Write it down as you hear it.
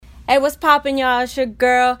Hey, what's poppin', y'all? It's your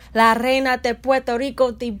girl, La Reina de Puerto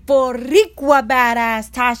Rico, the Boricua badass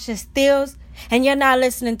Tasha Steels, and you're now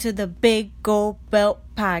listening to the Big Gold Belt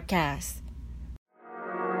Podcast.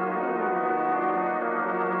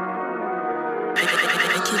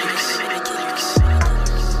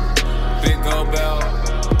 Big Gold Belt,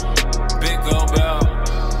 Big Gold Belt,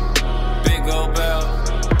 Big Gold Belt.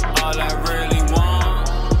 All I really want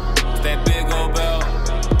is that Big Gold Belt,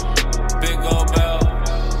 Big Gold Belt,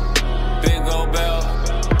 Big Gold Belt.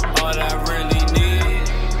 All I really need,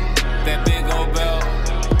 that Big Gold Belt,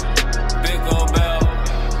 Big Gold Belt,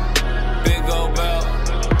 Big Gold Belt.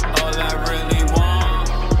 All I really want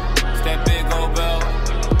is that Big Gold Belt,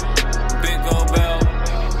 Big Gold Belt,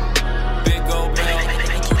 Big Gold Belt,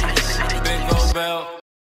 Big Gold Belt.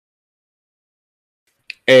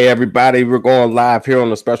 Hey everybody, we're going live here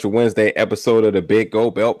on a special Wednesday episode of the Big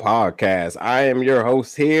Gold Belt Podcast. I am your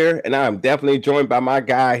host here, and I'm definitely joined by my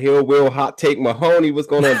guy, Hill Will Hot Take Mahoney. What's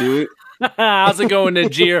going on, dude? How's it going,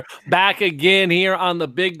 Najir? Back again here on the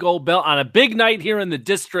Big Gold Belt on a big night here in the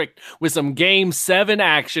district with some Game 7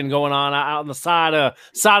 action going on out on the side of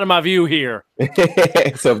my view here.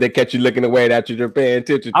 So if they catch you looking away, that's what you're paying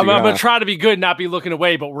attention to. I'm going to try to be good, not be looking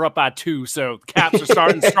away, but we're up by 2, so the Caps are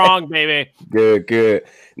starting strong, baby. Good.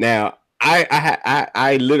 Now,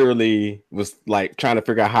 I literally was like trying to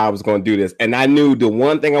figure out how I was going to do this, and I knew the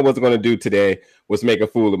one thing I wasn't going to do today was make a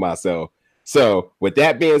fool of myself. So with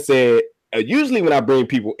that being said, usually when I bring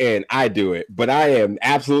people in, I do it, but I am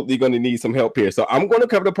absolutely going to need some help here. So I'm going to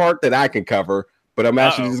cover the part that I can cover, but I'm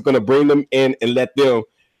actually just going to bring them in and let them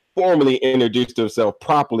formally introduce themselves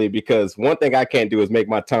properly, because one thing I can't do is make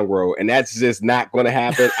my tongue roll, and that's just not going to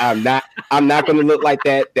happen. I'm not going to look like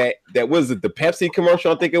that was it, the Pepsi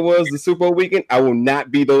commercial, I think it was, the Super Bowl weekend. I will not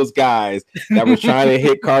be those guys that were trying to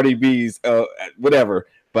hit Cardi B's whatever.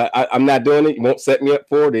 But I'm not doing it. You won't set me up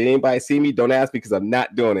for it. Did anybody see me? Don't ask me, because I'm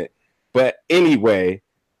not doing it. But anyway,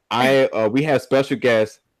 we have special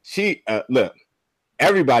guests. She look,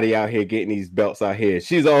 everybody out here getting these belts out here.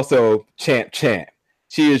 She's also champ.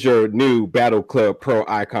 She is your new Battle Club Pro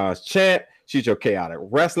Icons champ. She's your Chaotic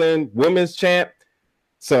Wrestling Women's champ.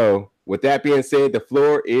 So with that being said, the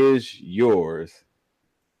floor is yours.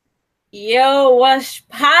 Yo, what's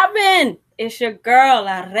poppin'? It's your girl,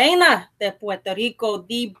 La Reina de Puerto Rico,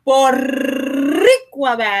 the Boricua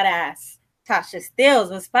badass Tasha Steels.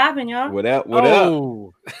 What's poppin', y'all? What up? What up?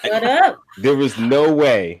 There was no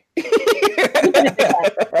way. You could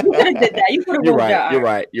have did that. You could have You're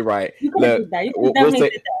right. You could have did that. You We'll definitely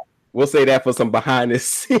did that. We'll say that for some behind the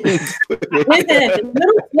scenes. Listen,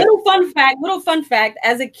 little fun fact.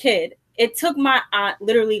 As a kid, it took my aunt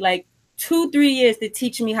literally like 2-3 years to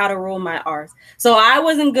teach me how to roll my R's. So I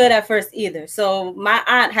wasn't good at first either. So my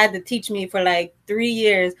aunt had to teach me for like 3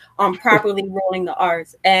 years on properly rolling the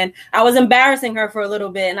R's. And I was embarrassing her for a little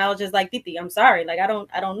bit. And I was just like, Titi, I'm sorry. Like, I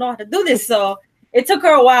don't know how to do this. So it took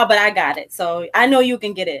her a while, but I got it. So I know you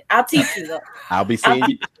can get it. I'll teach you though. I'll be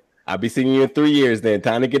seeing you in 3 years then.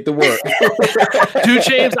 Time to get to work. 2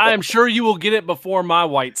 Chains, I am sure you will get it before my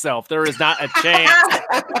white self. There is not a chance.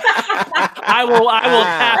 I will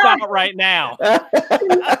tap out right now.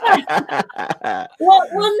 Well,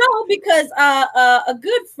 no, because a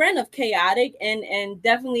good friend of Chaotic and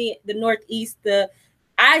definitely the Northeast,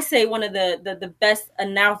 I say one of the best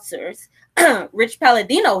announcers, Rich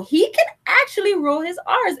Palladino, he can actually roll his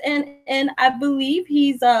R's, and I believe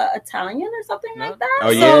he's Italian or something like that. Oh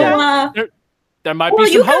yeah. So, there might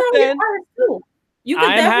be some hope then.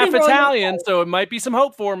 I am half roll Italian, so it might be some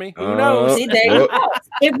hope for me. Who knows? See, there you go.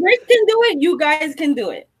 If Rich can do it, you guys can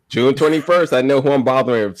do it. June 21st, I know who I'm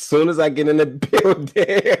bothering as soon as I get in the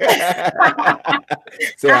building.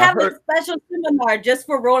 So I have a special seminar just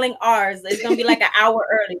for rolling R's. It's gonna be like an hour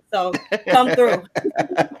early, so come through.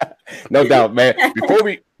 No doubt, man.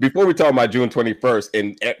 Before we talk about June 21st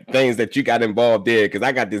and things that you got involved in, because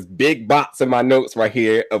I got this big box in my notes right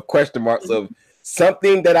here of question marks of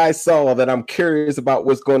something that I saw that I'm curious about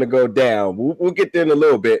what's going to go down. We'll get there in a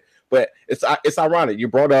little bit, but it's ironic. You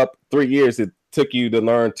brought up 3 years it took you to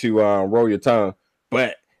learn to roll your tongue,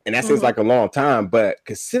 and that seems like a long time. But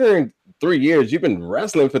considering 3 years, you've been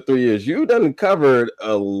wrestling for 3 years. You've done covered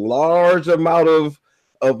a large amount of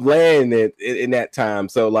land in that time.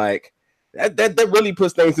 So like that really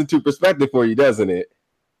puts things into perspective for you, doesn't it?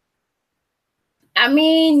 I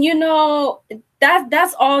mean,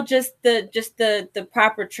 that's all just the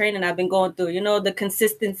proper training I've been going through. You know, the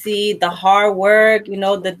consistency, the hard work. You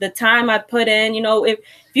know, the time I put in. You know, if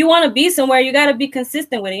you want to be somewhere, you got to be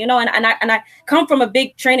consistent with it. You know, and I come from a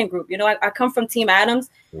big training group. You know, I come from Team Adams.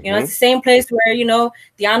 You know, it's the same place where, you know,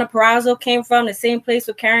 Deanna Purrazzo came from, the same place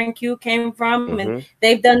where Karen Q came from, and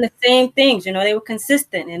they've done the same things. You know, they were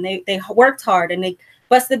consistent and they worked hard and they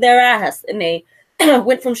busted their ass and they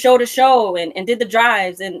went from show to show and did the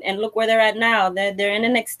drives and look where they're at now. They're in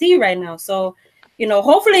NXT right now. So, you know,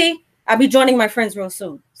 hopefully I'll be joining my friends real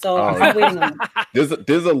soon. So I'm waiting on it.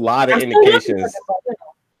 There's a lot of indications.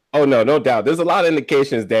 Oh no doubt. There's a lot of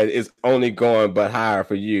indications that it's only going but higher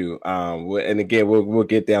for you. And again, we'll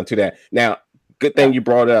get down to that. Now, good thing you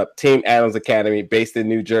brought up Team Adams Academy, based in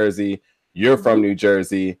New Jersey. You're from New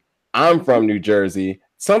Jersey. I'm from New Jersey.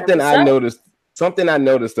 Something I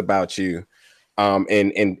noticed about you.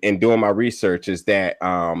 In doing my research is that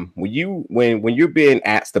when you're being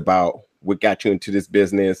asked about what got you into this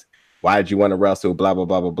business, why did you want to wrestle, blah blah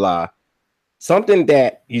blah blah blah, something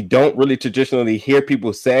that you don't really traditionally hear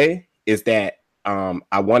people say is that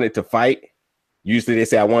I wanted to fight. Usually they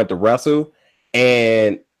say I wanted to wrestle,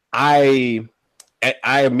 and I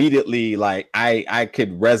immediately I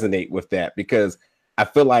could resonate with that because I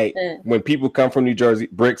feel like when people come from New Jersey,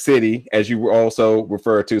 Brick City, as you were also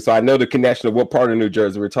referred to, so I know the connection of what part of New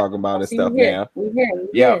Jersey we're talking about and stuff now.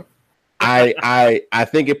 Yeah, I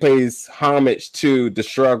think it pays homage to the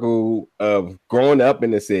struggle of growing up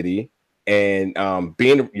in the city and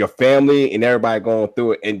being your family and everybody going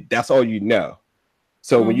through it, and that's all you know.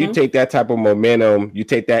 So when you take that type of momentum, you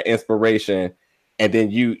take that inspiration, and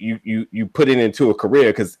then you put it into a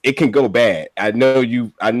career, because it can go bad. I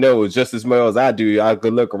know just as well as I do. I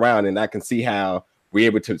could look around and I can see how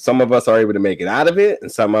some of us are able to make it out of it,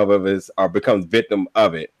 and some of us are become victim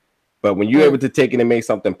of it. But when you're able to take it and make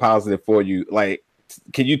something positive for you, like,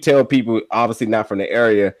 can you tell people, obviously not from the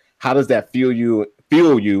area, how does that feel you,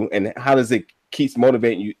 and how does it keep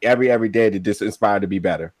motivating you every day to just inspire to be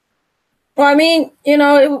better? Well, I mean, you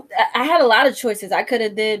know, I had a lot of choices. I could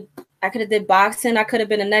have did boxing. I could have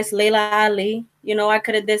been a next Layla Ali. You know, I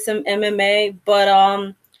could have did some MMA.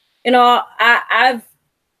 But you know, I've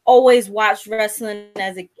always watched wrestling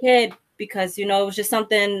as a kid because, you know, it was just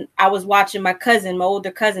something I was watching my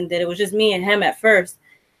older cousin did. It was just me and him at first.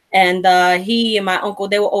 And he and my uncle,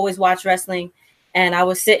 they would always watch wrestling. And I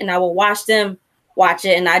would sit and I would watch them watch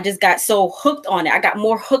it. And I just got so hooked on it. I got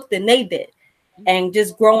more hooked than they did. And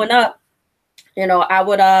just growing up, you know, I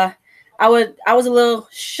was a little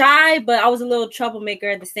shy, but I was a little troublemaker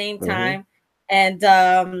at the same time. And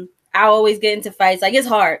I always get into fights. Like, it's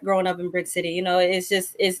hard growing up in Brick City. You know, it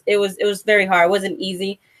was very hard. It wasn't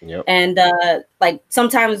easy. Yep. And like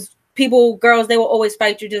sometimes girls, they will always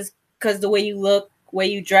fight you just because the way you look, way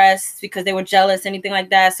you dress, because they were jealous, anything like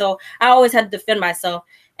that. So I always had to defend myself.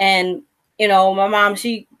 And, you know, my mom,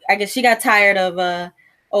 I guess she got tired of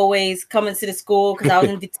always coming to the school because I was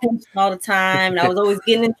in detention all the time and I was always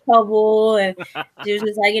getting in trouble, and she was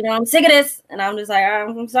just like, you know, I'm sick of this, and I'm just like,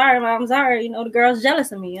 I'm sorry, Mom, I'm sorry, you know, the girl's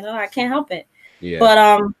jealous of me, you know, I can't help it.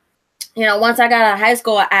 But you know, once I got out of high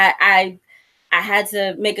school, I had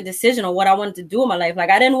to make a decision on what I wanted to do in my life. Like,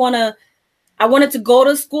 I wanted to go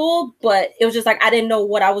to school, but it was just like I didn't know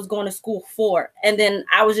what I was going to school for. And then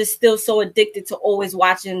I was just still so addicted to always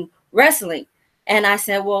watching wrestling, and I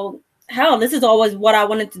said, well, hell, this is always what I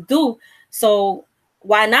wanted to do, so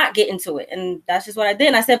why not get into it? And that's just what I did.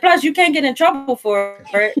 And I said, plus, you can't get in trouble for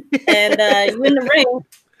it, and you in the ring,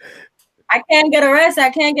 I can't get arrested, I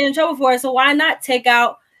can't get in trouble for it, so why not take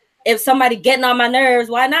out, if somebody getting on my nerves,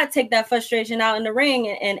 why not take that frustration out in the ring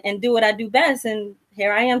and do what I do best? And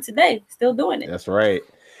here I am today, still doing it. That's right.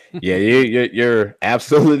 Yeah, you're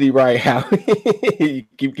absolutely right. How you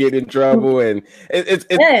keep getting in trouble, and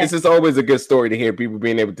it's just always a good story to hear people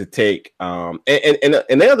being able to take. And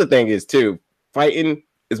the other thing is too, fighting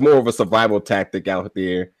is more of a survival tactic out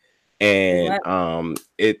there, and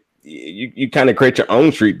you kind of create your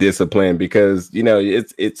own street discipline because, you know,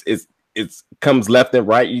 it's comes left and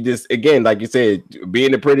right. You just, again, like you said,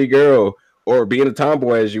 being a pretty girl or being a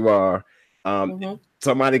tomboy as you are.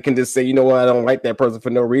 Somebody can just say, you know what, I don't like that person for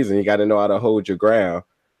no reason. You got to know how to hold your ground.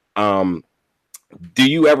 Do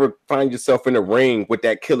you ever find yourself in the ring with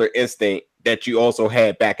that killer instinct that you also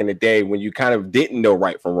had back in the day when you kind of didn't know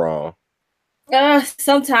right from wrong?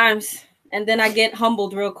 Sometimes. And then I get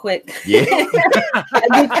humbled real quick. Yeah.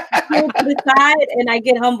 I get to the side and I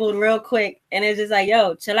get humbled real quick. And it's just like,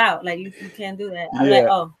 yo, chill out. Like, you can't do that. I'm like,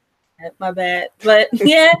 oh, my bad. But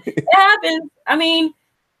yeah, it happens. I mean,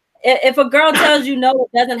 if a girl tells you no,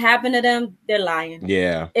 it doesn't happen to them, they're lying.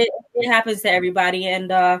 Yeah. It happens to everybody. And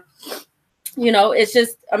it's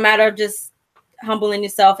just a matter of just humbling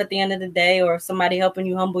yourself at the end of the day, or somebody helping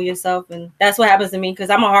you humble yourself. And that's what happens to me, because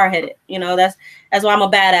I'm a hard-headed, that's why I'm a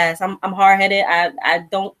badass. I'm hard-headed. I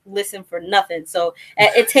don't listen for nothing. So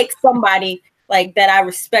it takes somebody like that I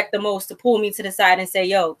respect the most to pull me to the side and say,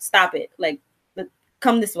 yo, stop it. Like,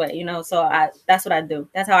 come this way, So that's what I do.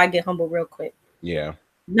 That's how I get humble real quick. Yeah.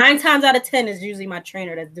 9 times out of 10 is usually my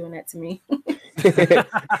trainer that's doing that to me.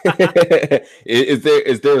 Is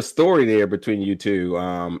there a story there between you two,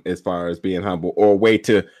 as far as being humble, or a way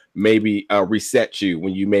to maybe reset you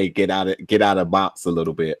when you may get out of box a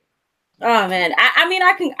little bit? Oh man, I mean,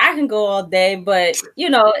 I can go all day, but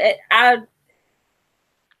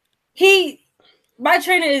my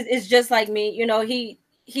trainer is just like me.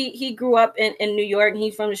 He grew up in New York, and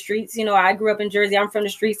he's from the streets. I grew up in Jersey. I'm from the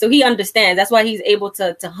streets. So he understands. That's why he's able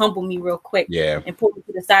to humble me real quick. Yeah. And pull me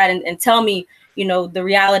to the side and tell me, the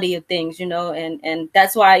reality of things, and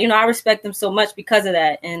that's why, I respect him so much because of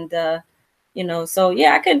that. And, so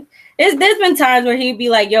yeah, there's been times where he'd be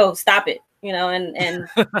like, yo, stop it, and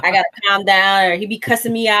I got to calm down, or he'd be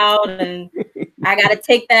cussing me out, and I got to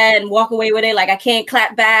take that and walk away with it. Like, I can't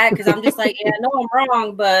clap back, because I'm just like, yeah, I know I'm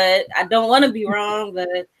wrong, but I don't want to be wrong. But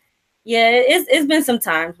yeah, it's been some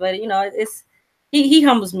times, but he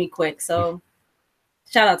humbles me quick. So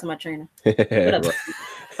shout out to my trainer.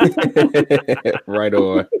 Right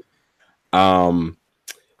on.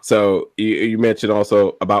 So you mentioned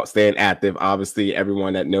also about staying active. Obviously,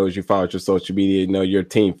 everyone that knows you, follows your social media, your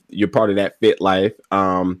team, you're part of that fit life.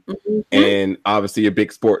 And obviously you're a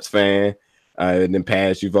big sports fan. In the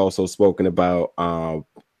past, you've also spoken about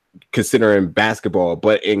considering basketball,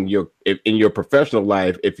 but in your professional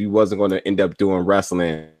life, if you wasn't going to end up doing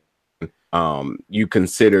wrestling, you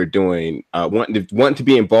consider doing wanting to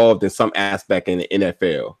be involved in some aspect in the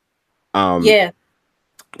NFL. Yeah.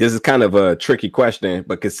 This is kind of a tricky question,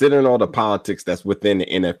 but considering all the politics that's within the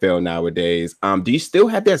NFL nowadays, do you still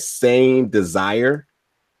have that same desire?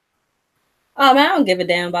 Oh man, I don't give a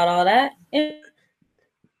damn about all that.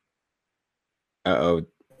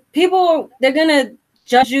 People, they're gonna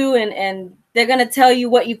judge you and they're gonna tell you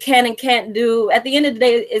what you can and can't do. At the end of the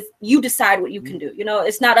day, it's you decide what you can do.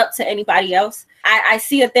 It's not up to anybody else. I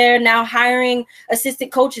see it there now, hiring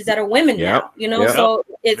assistant coaches that are women now. So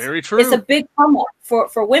it's very true. It's a big come up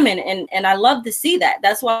for women, and I love to see that.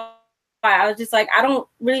 That's why I was just like, I don't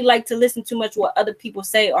really like to listen too much what other people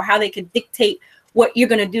say or how they can dictate what you're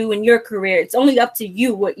gonna do in your career. It's only up to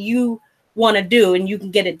you what you want to do, and you can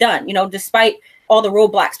get it done. Despite all the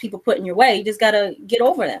roadblocks people put in your way, you just gotta get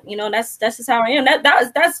over them. That's just how I am.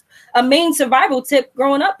 That's a main survival tip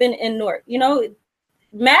growing up in Newark.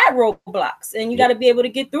 Mad roadblocks, and you got to be able to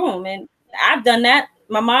get through them. And I've done that.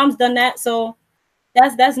 My mom's done that. So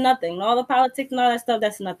that's nothing. All the politics and all that stuff,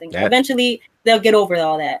 that's nothing. Eventually, they'll get over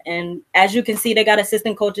all that. And as you can see, they got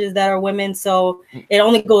assistant coaches that are women, so it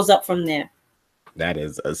only goes up from there. That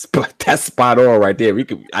is that's spot on right there.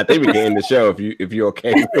 I think we can end the show if you're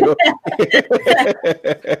okay.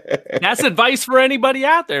 That's advice for anybody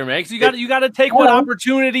out there, man. You got to take what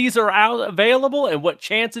opportunities are out available and what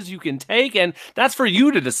chances you can take, and that's for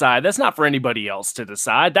you to decide. That's not for anybody else to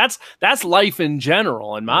decide. That's life in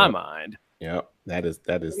general, in my mind. Yeah, that is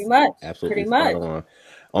pretty much absolutely spot on.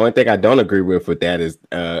 Only thing I don't agree with that is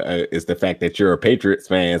the fact that you're a Patriots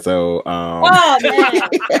fan. So, oh man,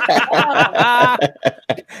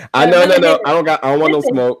 no, I don't want no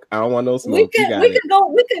smoke. I don't want no smoke.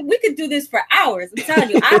 We could do this for hours. I'm telling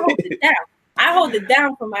you, I hold it down. I hold it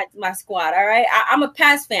down for my squad. All right, I'm a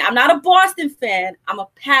Pats fan. I'm not a Boston fan. I'm a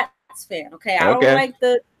Pats fan. Okay, I don't like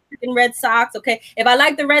the Red Sox. Okay, if I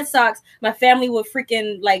like the Red Sox, my family would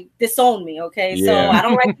freaking like disown me. Okay, so I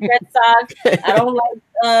don't like the Red Sox. I don't like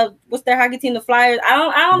what's their hockey team, the Flyers. I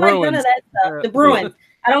don't like none of that stuff. The Bruins.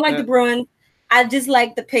 I don't like the Bruins. I just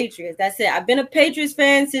like the Patriots. That's it. I've been a Patriots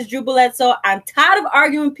fan since Drew Bledsoe. I'm tired of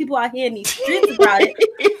arguing with people out here in these streets about it.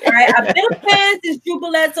 All right, I've been a fan since Drew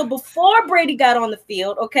Bledsoe before Brady got on the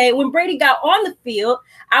field. Okay, when Brady got on the field,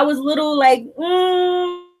 I was little like,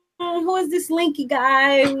 who is this Linky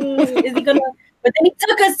guy? Is he gonna? But then he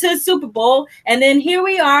took us to the Super Bowl, and then here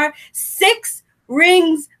we are, 6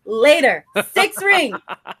 rings later. 6 rings.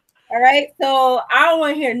 All right, so I don't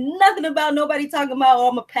want to hear nothing about nobody talking about,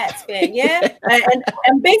 I'm a Pats fan, yeah?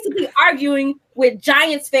 and basically arguing with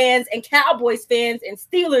Giants fans and Cowboys fans and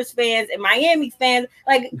Steelers fans and Miami fans.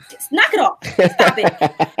 Like, just knock it off. Stop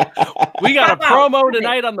it. We got a promo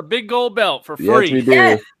tonight on the Big Gold Belt for free. Yes, we do.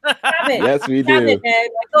 Stop it. Yes, we Stop do. It, man.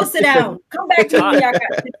 Like, go sit down. Come back to me. I got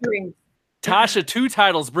 6 rings. Tasha 2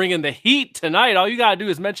 titles bringing the heat tonight. All you gotta do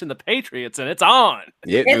is mention the Patriots, and it's on.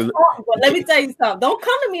 Yeah, It's on, but let me tell you something. Don't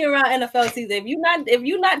come to me around NFL season. If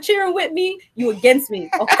you're not cheering with me, you against me.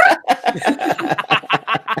 Okay?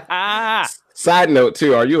 Side note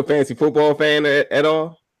too, are you a fantasy football fan at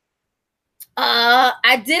all?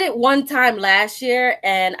 I did it one time last year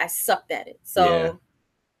and I sucked at it. So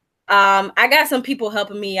I got some people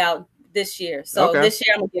helping me out this year. So this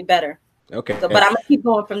year I'm gonna get better. Okay. So, but I'm gonna keep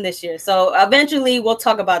going from this year. So eventually we'll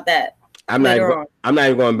talk about that. I'm not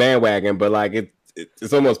even going bandwagon, but like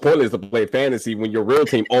it's almost pointless to play fantasy when your real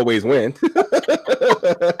team always wins. Yeah,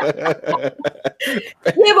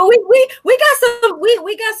 but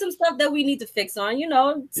we got some stuff that we need to fix on. You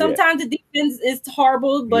know, sometimes the defense is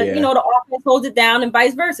horrible, but you know the offense holds it down, and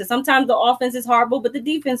vice versa. Sometimes the offense is horrible, but the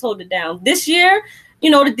defense holds it down. This year, you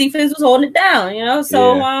know, the defense was holding it down. You know,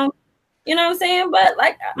 so you know what I'm saying? But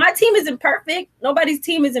like my team isn't perfect. Nobody's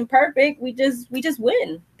team isn't perfect. We just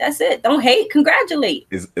win. That's it. Don't hate. Congratulate.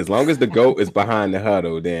 As long as the GOAT is behind the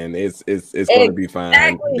huddle, then it's going to be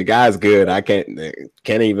fine. The guy's good. I can't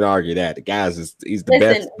even argue that. The guy's he's the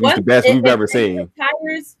best. He's the best we've ever seen.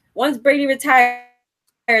 Once Brady retires,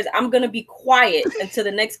 I'm gonna be quiet until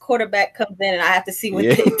the next quarterback comes in, and I have to see what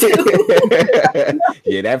they do.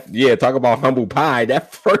 Talk about humble pie.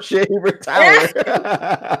 That first year he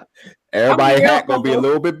retired. Everybody hat gonna be a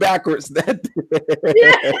little bit backwards. For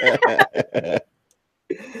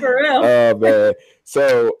real. Oh man.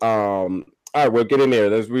 So all right, we'll get in there.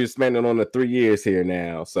 We're spending on the 3 years here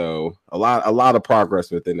now. So a lot of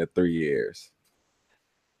progress within the 3 years.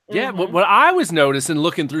 Yeah, what I was noticing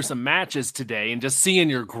looking through some matches today and just seeing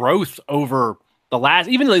your growth over the last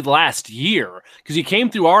year, because you came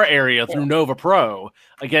through our area through Nova Pro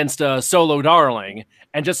against Solo Darling,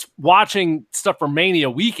 and just watching stuff from Mania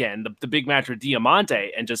weekend, the big match with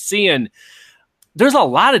Diamante, and just seeing there's a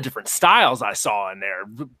lot of different styles I saw in there,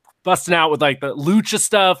 busting out with like the lucha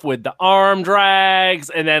stuff with the arm drags,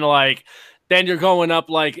 and then you're going up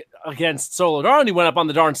like against Solo Darling. He went up on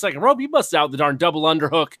the darn second rope. He busted out the darn double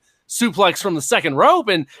underhook suplex from the second rope,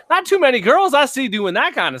 and not too many girls I see doing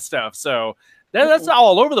that kind of stuff. So that's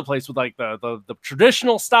all over the place with like the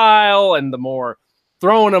traditional style and the more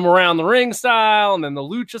throwing them around the ring style, and then the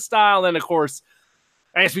lucha style. And then of course,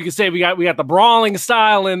 I guess we could say we got the brawling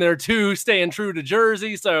style in there too, staying true to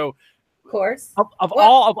Jersey. So of course, of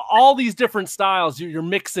all these different styles you're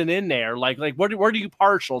mixing in there, like what are you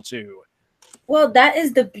partial to? Well, that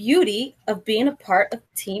is the beauty of being a part of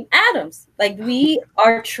Team Adams. Like, we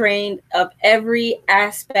are trained of every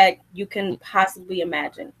aspect you can possibly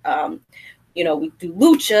imagine. You know, we do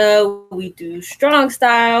lucha, we do strong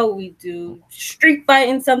style, we do street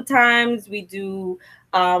fighting sometimes, we do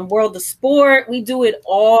world of sport. We do it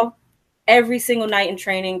all every single night in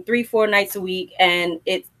training, 3-4 nights a week. And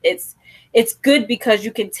it's good because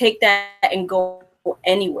you can take that and go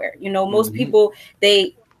anywhere. You know, most people,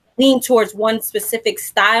 they lean towards one specific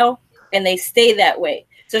style and they stay that way.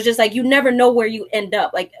 So it's just like you never know where you end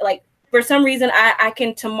up. Like for some reason, I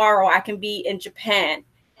can be in Japan,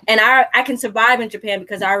 and I can survive in Japan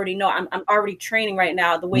because I already know I'm already training right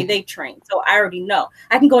now the way they train. So I already know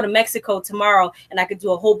I can go to Mexico tomorrow and I could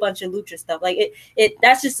do a whole bunch of lucha stuff. Like it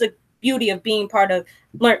that's just the beauty of being part of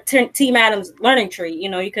Team Adams learning tree. You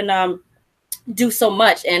know, you can do so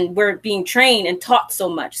much, and we're being trained and taught so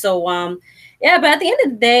much. So yeah, but at the end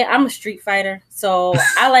of the day, I'm a street fighter, so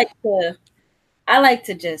I like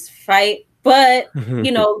to just fight. But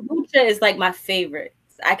you know, lucha is like my favorite.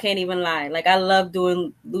 I can't even lie. Like, I love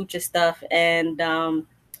doing lucha stuff, and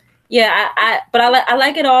yeah, I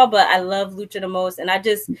like it all, but I love lucha the most. And I'm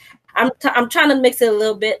trying to mix it a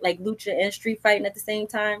little bit, like lucha and street fighting at the same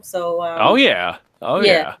time. So oh yeah.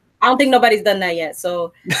 I don't think nobody's done that yet.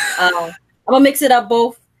 So I'm gonna mix it up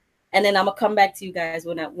both. And then I'm gonna come back to you guys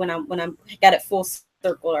when I'm got it full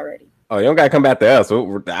circle already. Oh, you don't gotta come back to us.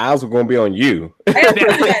 The eyes are gonna be on you.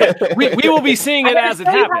 we will be seeing it as it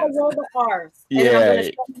happens. How to roll the R's, and then I'm gonna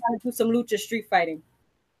show you how to do some lucha street fighting.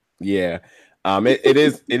 Yeah, it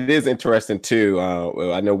is interesting too.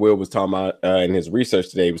 I know Will was talking about in his research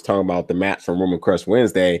today. He was talking about the match from Roman Crush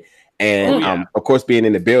Wednesday, and of course being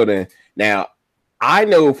in the building now. I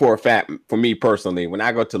know for a fact, for me personally, when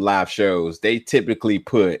I go to live shows, they typically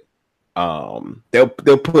put they'll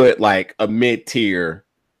put like a mid-tier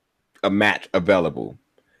match available.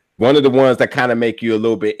 One of the ones that kind of make you a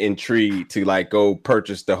little bit intrigued to like go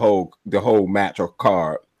purchase the whole match or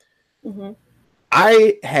card.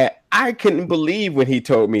 I couldn't believe when he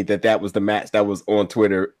told me that was the match that was on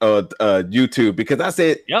Twitter, YouTube, because I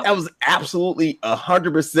said that was absolutely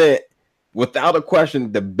 100%. Without a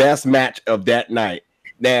question, the best match of that night.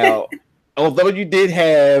 Now, although you did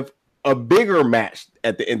have a bigger match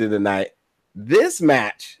at the end of the night. This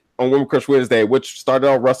match on Women's Crush Wednesday, which started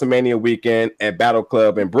on WrestleMania weekend at Battle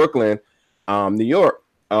Club in Brooklyn, New York,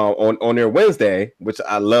 on their Wednesday, which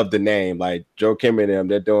I love the name. Like Joe Kim and them,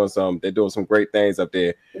 they're doing some great things up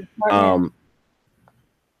there.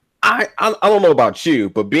 I don't know about you,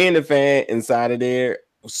 but being a fan inside of there,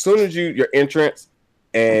 as soon as your entrance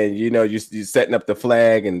and you're setting up the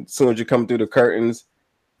flag, and as soon as you come through the curtains,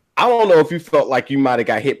 I don't know if you felt like you might have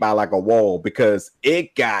got hit by like a wall, because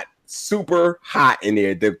it got super hot in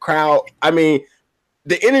there. The crowd, I mean,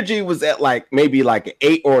 the energy was at like maybe like an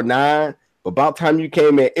 8 or 9, but about the time you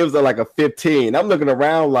came in, it was at like a 15. I'm looking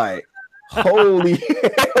around like, holy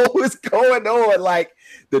hell, what's going on? Like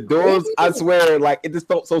the doors, I swear, like it just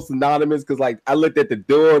felt so synonymous, because like I looked at the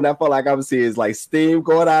door and I felt like I was seeing like steam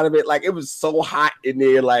going out of it. Like it was so hot in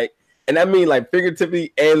there, like, and I mean like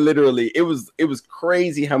figuratively and literally. It was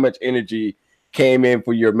crazy how much energy came in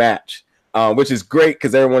for your match, which is great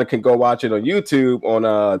because everyone can go watch it on YouTube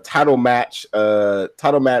on Title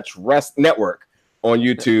Match Rest Network on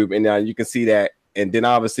YouTube, and you can see that. And then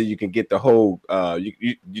obviously you can get the whole.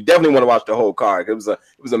 You definitely want to watch the whole card. It was an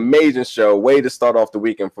amazing show. Way to start off the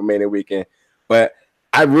weekend for Mania Weekend. But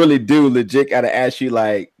I really do legit gotta ask you,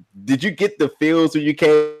 like, did you get the feels when you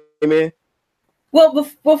came in? Well,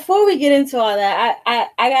 before we get into all that, I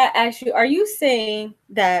gotta ask you: are you saying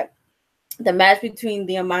that the match between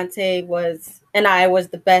Diamante and I was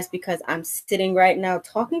the best because I'm sitting right now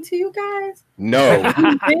talking to you guys? No,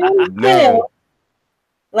 no.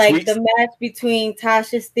 Like Sweet. The match between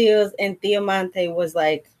Tasha Steelz and Diamante was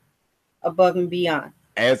like above and beyond.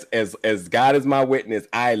 As God is my witness,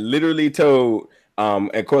 I literally told.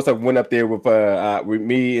 Of course, I went up there with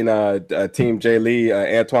me and Team J Lee,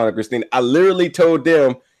 Antoine and Christine. I literally told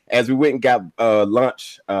them as we went and got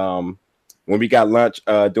lunch. When we got lunch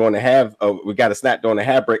during we got a snack during the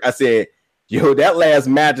half break. I said, yo, that last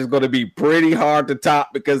match is going to be pretty hard to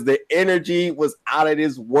top because the energy was out of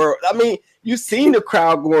this world. I mean, you seen the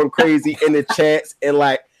crowd going crazy in the chants, and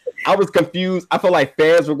like I was confused. I felt like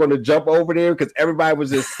fans were going to jump over there because everybody was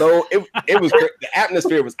just so. It was the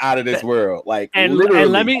atmosphere was out of this world. Like and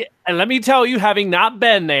let me tell you, having not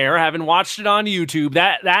been there, having watched it on YouTube,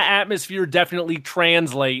 that atmosphere definitely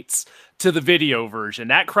translates to the video version.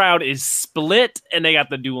 That crowd is split, and they got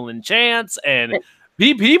the dueling chants and.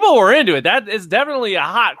 People were into it. That is definitely a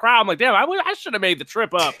hot crowd. I'm like, damn, I should have made the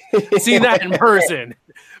trip up, seen that in person.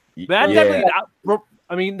 Definitely.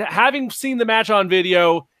 I mean, having seen the match on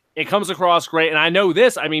video, it comes across great. And I know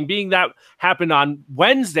this. I mean, being that happened on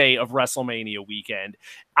Wednesday of WrestleMania weekend,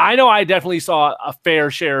 I know I definitely saw a fair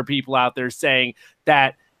share of people out there saying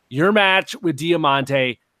that your match with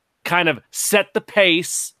Diamante kind of set the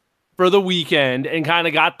pace for the weekend and kind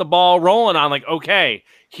of got the ball rolling on like, okay,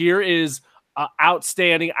 here is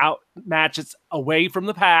outstanding matches away from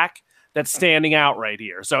the pack that's standing out right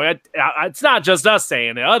here. So it's not just us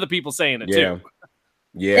saying it; other people saying it too.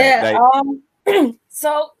 Yeah.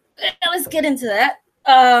 So let's get into that.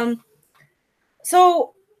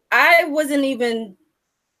 So I didn't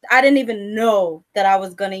even know that I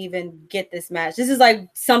was gonna even get this match. This is like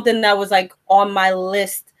something that was like on my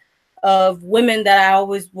list of women that I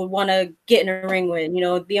always would want to get in a ring with. You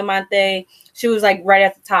know, Diamante, she was like right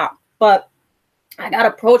at the top, but I got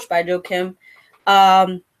approached by Joe Kim,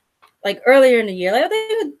 like earlier in the year, like I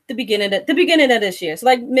think the beginning of this year, so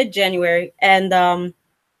like mid-January, and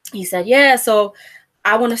he said, "Yeah, so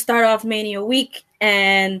I want to start off Mania week,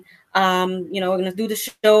 and we're gonna do the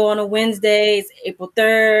show on a Wednesday. It's April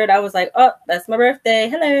 3rd." I was like, "Oh, that's my birthday.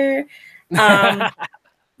 Hello."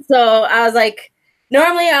 So I was like,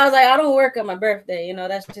 normally I was like, I don't work on my birthday, you know,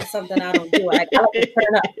 that's just something I don't do. Like, I like to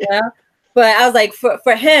turn up, you know. But I was like,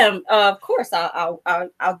 for him, of course,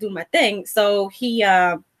 I'll do my thing. So he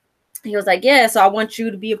was like, yeah, so I want you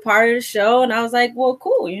to be a part of the show. And I was like, well,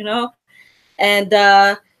 cool, you know. And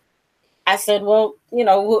I said, well, you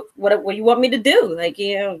know, what do you want me to do? Like,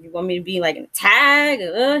 you know, you want me to be like in a tag?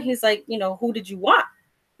 He's like, you know, who did you want?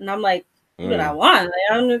 And I'm like, who did I want? Like,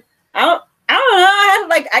 I don't know.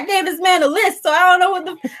 I gave this man a list, so I don't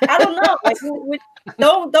know I don't know. Like,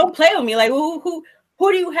 don't play with me. Like, who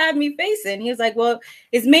do you have me facing? He was like, well,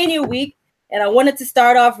 it's Mania week, and I wanted to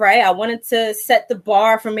start off right. I wanted to set the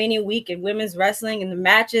bar for Mania week and women's wrestling and the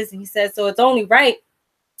matches. And he said, so it's only right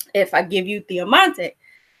if I give you Diamante.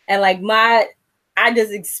 And like I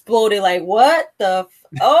just exploded. Like, what the?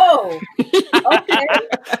 Oh, okay.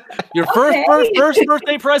 Your first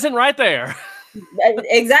birthday present right there.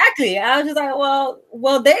 Exactly. I was just like,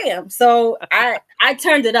 well, damn. So I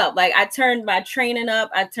turned it up. Like, I turned my training up.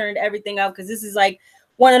 I turned everything up because this is like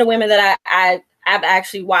one of the women that I've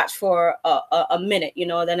actually watched for a minute, you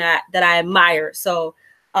know, that I admire. So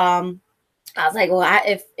I was like, well,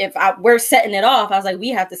 if we're setting it off, I was like, we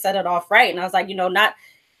have to set it off right. And I was like, you know, not,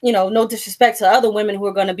 you know, no disrespect to other women who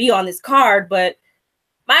are going to be on this card, but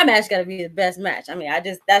my match got to be the best match. I mean,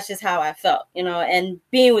 that's just how I felt, you know. And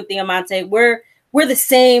being with Diamante, we're the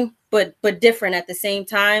same, but different at the same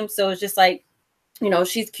time. So it's just like, you know,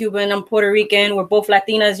 she's Cuban, I'm Puerto Rican, we're both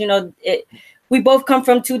Latinas, you know. We both come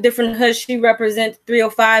from two different hoods. She represents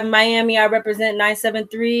 305 Miami, I represent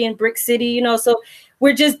 973 in Brick City, you know. So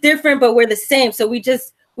we're just different, but we're the same. So we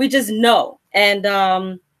just know. And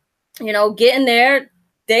you know, getting there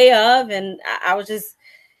day of, and I was just,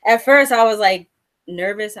 at first I was like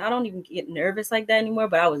nervous. I don't even get nervous like that anymore,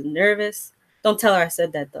 but I was nervous. Don't tell her I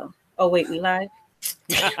said that though. Oh wait, we live.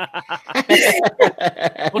 We'll try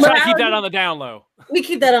to keep that on the down low. We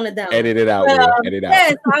keep that on the down low. Edit it out. Edit it out.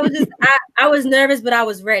 Yeah, so I was just, I was nervous, but I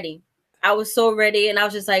was ready. I was so ready, and I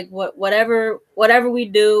was just like, whatever we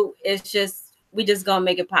do, it's just, we just gonna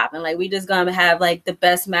make it poppin'. Like, we just gonna have like the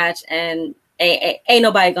best match, and ain't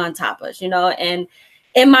nobody gonna top us, you know. And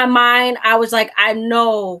in my mind, I was like, I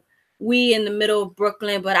know we in the middle of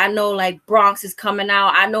Brooklyn, but I know like Bronx is coming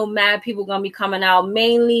out. I know mad people gonna be coming out,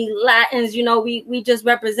 mainly Latins, you know. We just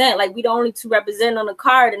represent, like, we the only two represent on the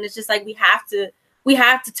card, and it's just like we have to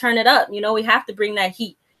turn it up, you know. We have to bring that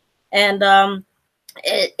heat. And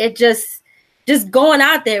it just going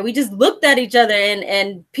out there, we just looked at each other,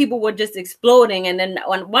 and people were just exploding. And then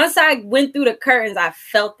once I went through the curtains, I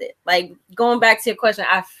felt it. Like, going back to your question,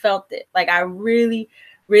 I felt it. Like, I really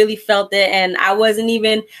felt it. And I was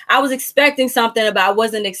expecting something, but I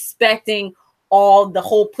wasn't expecting the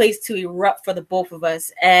whole place to erupt for the both of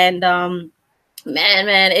us. And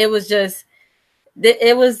man, it was just,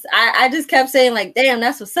 I just kept saying like, damn,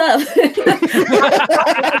 that's what's up.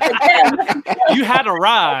 You had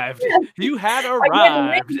arrived.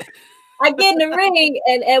 I get in the ring,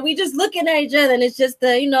 and we just looking at each other, and it's just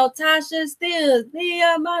you know, Tasha Steelz,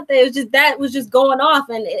 Diamante. It was just, that was just going off,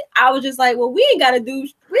 and I was just like, well, we ain't gotta do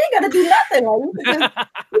nothing. Like,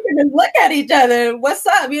 we can just look at each other. What's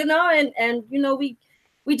up, you know? And you know, we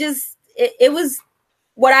just, it was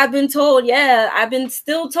what I've been told. Yeah, I've been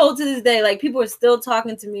still told to this day. Like, people are still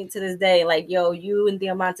talking to me to this day. Like, yo, you and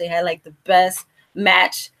Diamante had like the best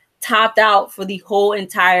match, topped out for the whole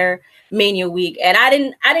entire Mania week. And I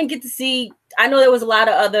didn't get to see, I know there was a lot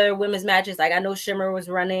of other women's matches. Like, I know Shimmer was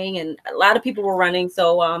running, and a lot of people were running.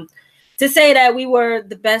 So to say that we were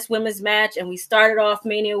the best women's match, and we started off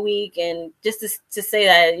Mania week, and just to say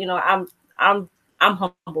that, you know, I'm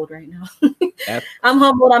humbled right now. I'm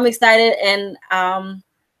humbled, I'm excited, and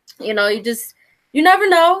you know, you never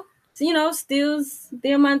know. So, you know, Steelz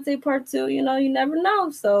Diamante Part 2, you know, you never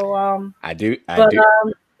know. So I do.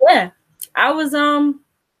 Yeah, I was on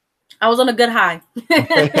a good high.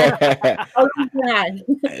 I was on a good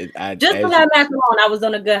high. Just for that match alone, I was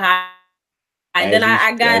on a good high. And then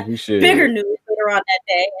I got bigger news later on that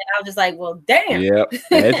day, and I was just like, well, damn. Yep,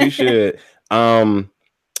 as you should.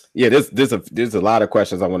 Yeah, there's a lot of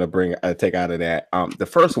questions I want to take out of that. The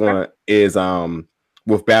first one is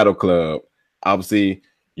with Battle Club. Obviously,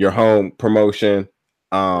 your home promotion.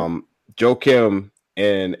 Joe Kim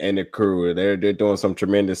and the crew, they're doing some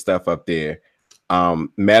tremendous stuff up there.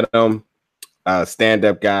 Met him,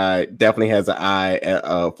 stand-up guy, definitely has an eye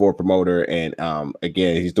for a promoter, and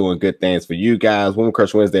again, he's doing good things for you guys. Women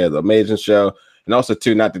Crush Wednesday is an amazing show, and also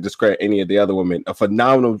too, not to discredit any of the other women, a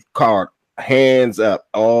phenomenal card, hands up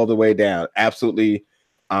all the way down. Absolutely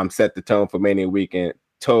set the tone for Mania weekend.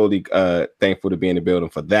 Totally thankful to be in the building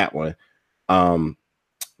for that one.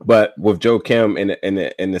 But with Joe Kim and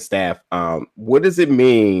the staff, what does it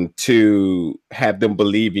mean to have them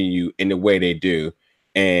believe in you in the way they do,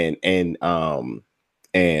 and you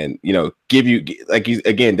know, give you, like,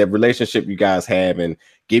 again, the relationship you guys have, and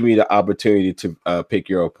give you the opportunity to pick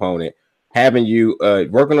your opponent, having you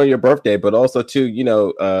working on your birthday, but also too, you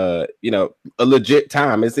know, a legit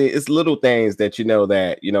time. It's little things that, you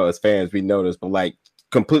know, as fans we notice, but like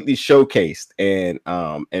completely showcased and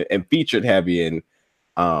featured heavy, and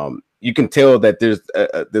you can tell that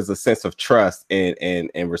there's a sense of trust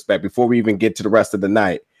and respect before we even get to the rest of the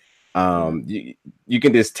night. You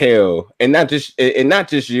can just tell, and not just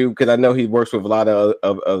you, because I know he works with a lot of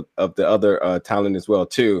the other talent as well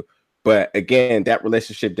too. But again, that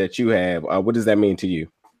relationship that you have, what does that mean to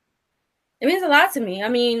you? It means a lot to me. I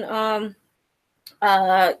mean,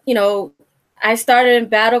 you know, I started in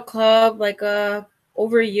Battle Club like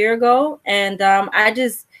over a year ago, and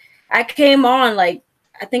I came on, like,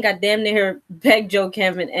 I think I damn near begged Joe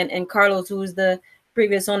Kim and Carlos, who was the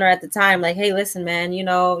previous owner at the time, like, hey, listen, man, you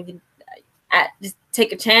know,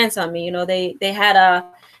 take a chance on me. You know, they had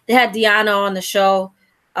Deanna on the show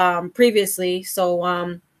previously,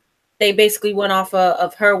 so they basically went off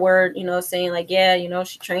of her word, you know, saying like, yeah, you know,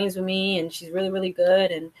 she trains with me and she's really, really good,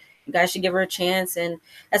 and you guys should give her a chance. And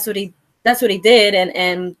that's what he did.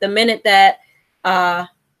 And the minute that I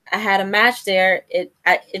had a match there, it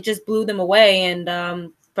just blew them away.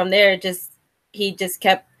 And from there, he just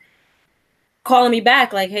kept calling me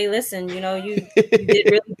back like, hey, listen, you know, you did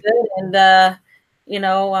really good, and you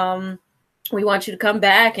know, we want you to come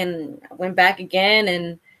back. And I went back again,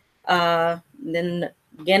 and then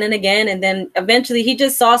again and again, and then eventually he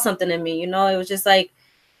just saw something in me. You know, it was just like,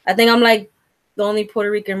 I think I'm like the only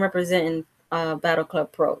Puerto Rican representing Battle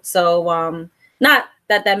Club Pro. So not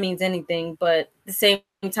that means anything, but at the same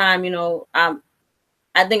time, you know, I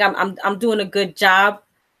think I'm doing a good job,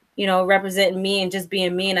 you know, representing me and just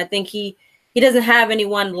being me. And I think he doesn't have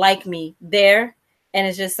anyone like me there, and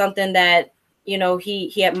it's just something that, you know,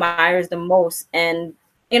 he admires the most. And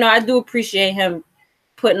you know, I do appreciate him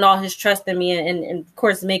putting all his trust in me, and of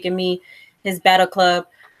course making me his Battle Club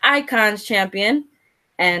Icons champion.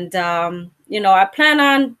 And you know, I plan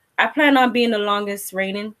on being the longest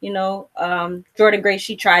reigning. You know, Jordan Grace,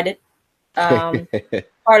 she tried it.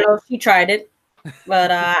 Carlo, she tried it,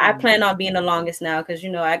 but I plan on being the longest now, because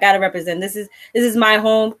you know, I gotta represent. This is my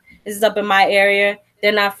home. This is up in my area.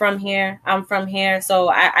 They're not from here. I'm from here, so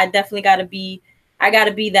I definitely gotta be. I got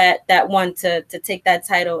to be that one to take that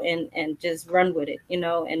title and just run with it, you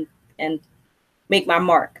know, and make my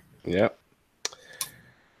mark. Yep.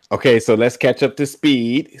 Okay, so let's catch up to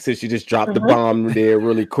speed. Since you just dropped the bomb there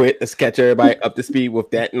really quick, let's catch everybody up to speed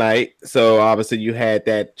with that night. So obviously you had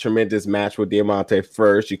that tremendous match with Diamante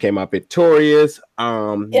first. You came out victorious.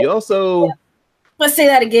 You also Let's say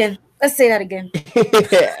that again. as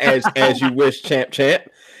you wish, champ.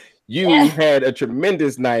 You had a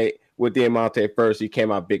tremendous night with Diamante first. You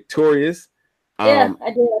came out victorious. I did.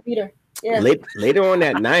 I beat her. Yeah. Later on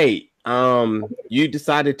that night, you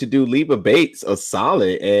decided to do Leva Bates a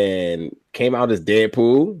solid and came out as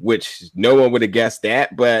Deadpool, which no one would have guessed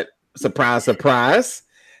that, but surprise. Hey,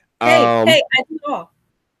 I did it all.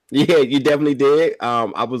 Yeah, you definitely did.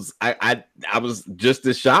 I was just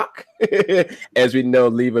as shocked. As we know,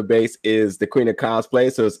 Leva Bates is the queen of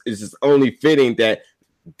cosplay, so it's just only fitting that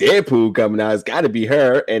Deadpool coming out has got to be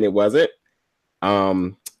her, and it wasn't.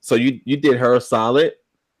 So you did her solid.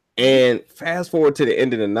 And fast forward to the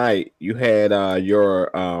end of the night, you had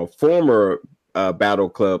your former Battle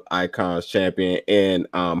Club Icons champion and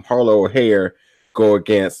Harlow O'Hare go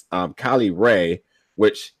against Kylie Ray,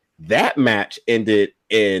 which that match ended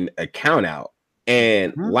in a count out.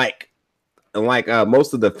 And like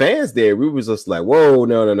most of the fans there, we was just like, whoa,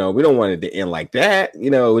 no, we don't want it to end like that.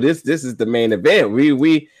 You know, this is the main event.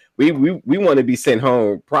 We want to be sent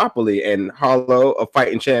home properly. And Harlow, a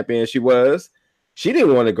fighting champion she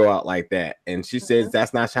didn't want to go out like that. And she says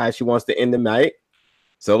that's not how she wants to end the night.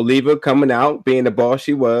 So Leva coming out, being the boss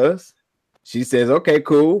she was, she says, okay,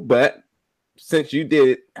 cool. But since you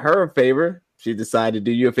did her a favor, she decided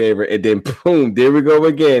to do you a favor. And then boom, there we go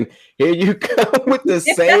again. Here you come with the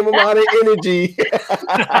same amount of energy.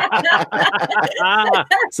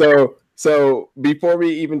 So before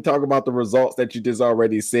we even talk about the results that you just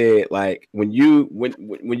already said, like when you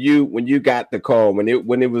got the call, when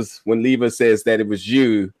Leva says that it was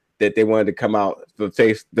you that they wanted to come out to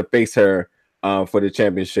face her for the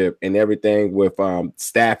championship and everything with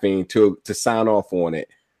staffing to sign off on it.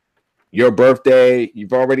 Your birthday,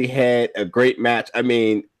 you've already had a great match. I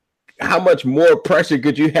mean, how much more pressure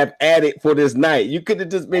could you have added for this night? You could have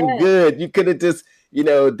just been good. You could have just, you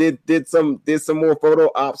know, did some more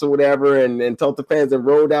photo ops or whatever and told the fans and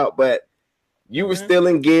rolled out, but you were still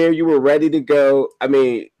in gear. You were ready to go. I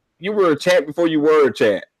mean, you were a champ before you were a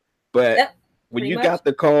champ, but when you got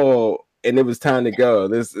the call and it was time to go,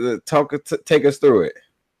 take us through it.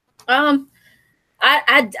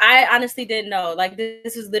 I honestly didn't know. Like,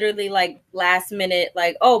 this was literally like last minute,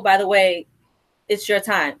 like, oh, by the way, it's your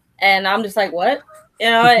time. And I'm just like, what?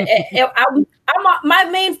 You know, my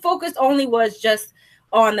main focus only was just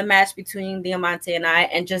on the match between Diamante and I,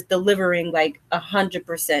 and just delivering like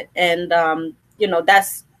 100%. And you know,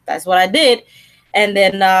 that's what I did. And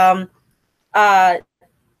then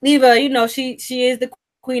Leva, you know, she is the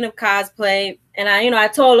queen of cosplay. And I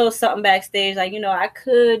told a little something backstage, like, you know, I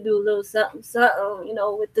could do a little something, you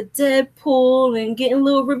know, with the Deadpool and getting a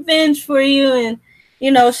little revenge for you. And,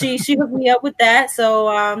 you know, she hooked me up with that. So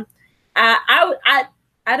I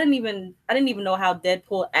didn't even know how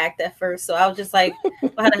Deadpool act at first. So I was just like,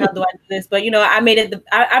 well, how the hell do I do this? But, you know, I made it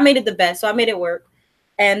the best. So I made it work.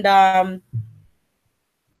 And then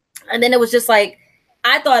it was just like,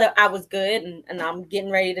 I thought I was good, and I'm getting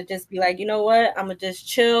ready to just be like, you know what? I'm gonna just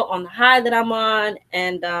chill on the high that I'm on,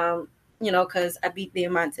 and because I beat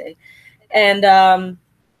Diamante, and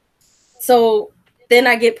so then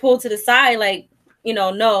I get pulled to the side, like,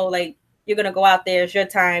 no, like, you're gonna go out there, it's your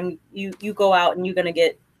time. You go out and you're gonna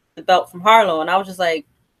get the belt from Harlow, and I was just like,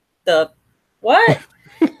 the what?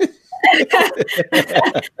 I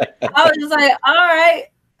was just like, all right.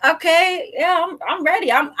 Okay, yeah, I'm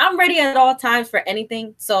ready. I'm ready at all times for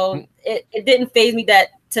anything. So it didn't faze me that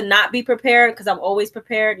to not be prepared, because I'm always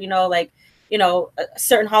prepared. A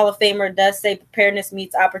certain Hall of Famer does say preparedness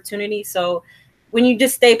meets opportunity. So when you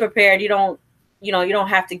just stay prepared, you don't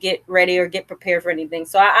have to get ready or get prepared for anything.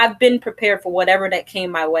 So I've been prepared for whatever that came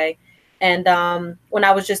my way. And when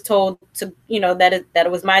I was just told to, that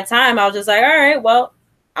it was my time, I was just like, all right, well,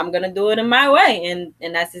 I'm going to do it in my way. And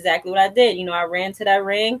that's exactly what I did. I ran to that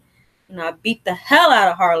ring. I beat the hell out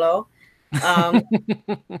of Harlow. She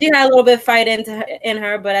had a little bit of fight in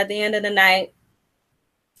her, but at the end of the night,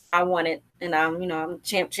 I won it. And I'm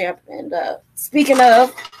champ. And speaking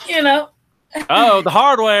of, Oh, the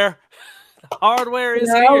hardware. The hardware is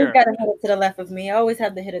I always here. got a hitter to the left of me. I always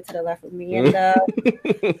have the hitter to the left of me. And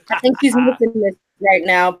I think she's missing this right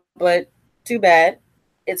now, but too bad.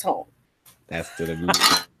 It's home. That's to the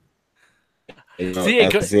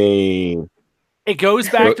it goes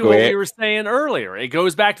back to what we were saying earlier. It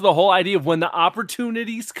goes back to the whole idea of when the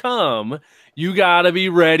opportunities come, you got to be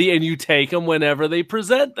ready and you take them whenever they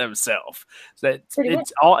present themselves.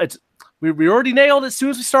 We already nailed it as soon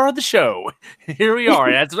as we started the show. Here we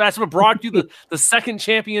are. That's what brought you the second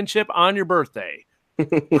championship on your birthday.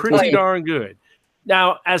 Pretty darn good.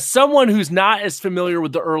 Now, as someone who's not as familiar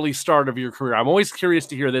with the early start of your career, I'm always curious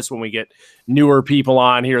to hear this when we get newer people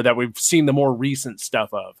on here that we've seen the more recent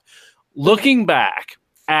stuff of. Looking back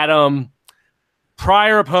at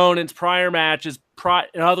prior opponents, prior matches,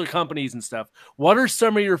 other companies and stuff, what are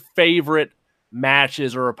some of your favorite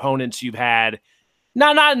matches or opponents you've had?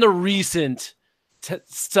 Not in the recent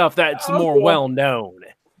stuff that's more well known.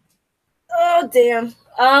 Oh, damn.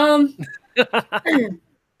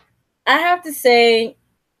 I have to say,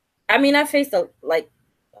 I mean, I faced a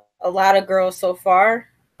lot of girls so far.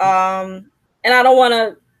 And I don't want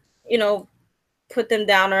to, put them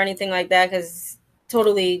down or anything like that, because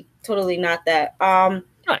totally not that. Right.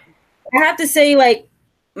 I have to say, like,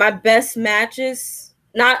 my best matches,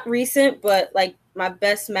 not recent, but like my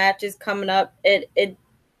best matches coming up, it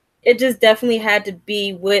just definitely had to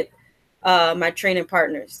be with my training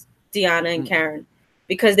partners, Deanna and Karen,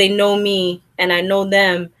 because they know me and I know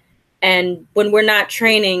them. And when we're not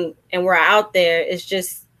training and we're out there, it's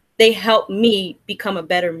just, they help me become a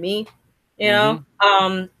better me, know?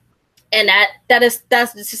 And that's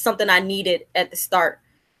just something I needed at the start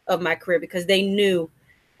of my career, because they knew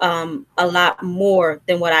a lot more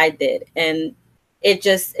than what I did. And it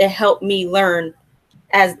helped me learn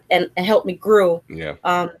and helped me grow. Yeah.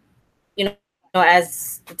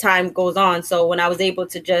 As the time goes on. So when I was able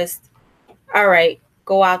to just, all right,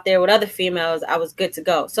 go out there with other females, I was good to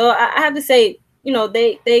go. So I have to say,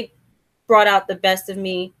 they brought out the best of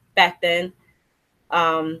me back then.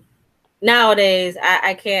 Nowadays,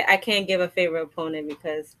 I can't give a favorite opponent,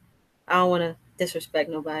 because I don't want to disrespect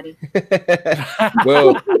nobody.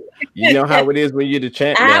 Well, you know how it is when you're the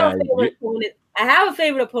champ. I have a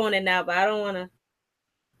favorite opponent now, but I don't want to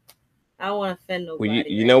offend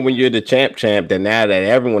nobody. Well, when you're the champ, then now that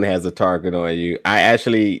everyone has a target on you, I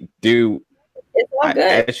actually do. I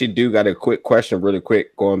actually do got a quick question, really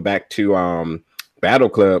quick, going back to Battle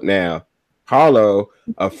Club. Now, Harlow,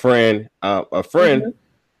 a friend,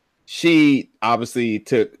 she obviously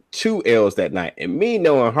took 2 L's that night, and me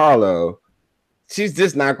knowing Harlow, she's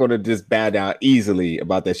just not going to just bow down easily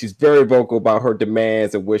about that. She's very vocal about her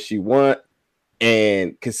demands and what she wants,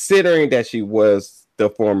 and considering that she was the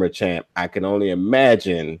former champ, I can only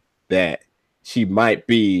imagine that she might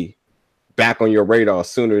be back on your radar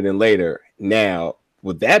sooner than later. Now,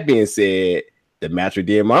 with that being said, the match with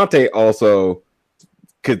Diamante also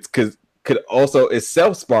could also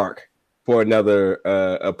itself spark for another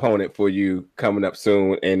opponent for you coming up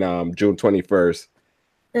soon in June 21st.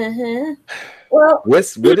 Well,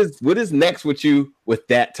 what is next with you with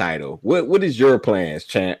that title? What is your plans,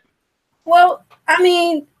 champ? Well, I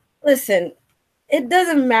mean, listen, it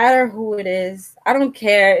doesn't matter who it is. I don't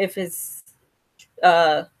care if it's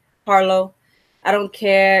Harlow. I don't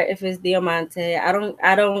care if it's Diamante. I don't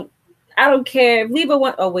care if Leva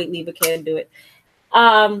wants. Oh wait, Leva can't do it.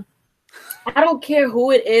 I don't care who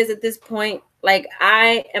it is at this point. Like,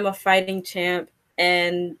 I am a fighting champ,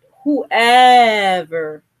 and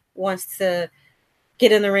whoever wants to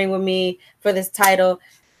get in the ring with me for this title,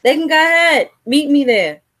 They can go ahead, meet me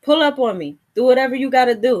there, pull up on me, do whatever you got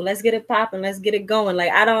to do. Let's get it popping. Let's get it going.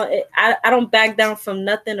 Like I don't back down from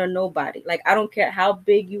nothing or nobody. Like I don't care how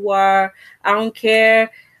big you are. I don't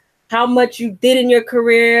care how much you did in your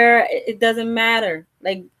career. It doesn't matter.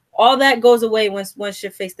 Like all that goes away once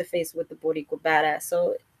you're face to face with the Boricua badass.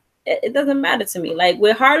 So it doesn't matter to me. Like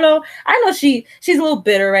with Harlow, I know she's a little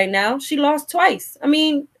bitter right now. She lost twice. I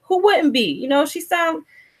mean, who wouldn't be? You know, she sound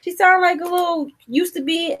like a little used to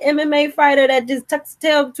be MMA fighter that just tucks the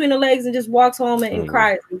tail between the legs and just walks home and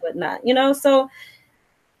cries and whatnot. You know, so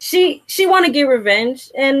she want to get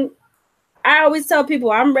revenge, and I always tell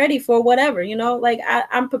people I'm ready for whatever. You know, like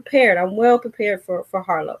I'm prepared. I'm well prepared for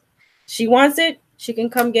Harlow. She wants it. She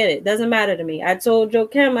can come get it. Doesn't matter to me. I told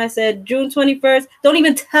Joakim, I said, June 21st, don't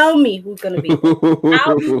even tell me who's going to be.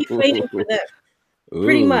 I'll be waiting for them.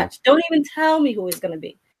 Pretty much. Don't even tell me who it's going to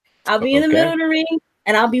be. I'll be in the middle of the ring,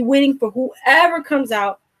 and I'll be waiting for whoever comes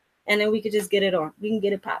out, and then we could just get it on. We can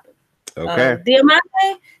get it popping. Okay.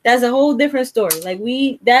 Diamante, that's a whole different story. Like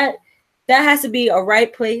that has to be a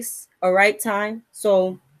right place, a right time.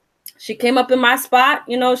 So she came up in my spot.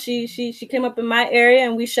 You know, she came up in my area,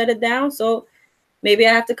 and we shut it down. So maybe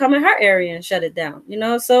I have to come in her area and shut it down, you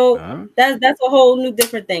know? So that's a whole new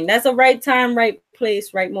different thing. That's a right time, right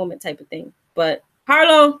place, right moment type of thing. But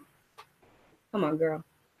Harlow, come on, girl.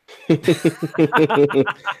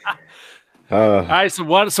 All right, so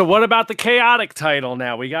what about the chaotic title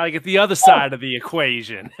now? We got to get the other side of the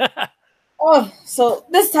equation. So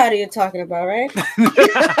this title you're talking about, right?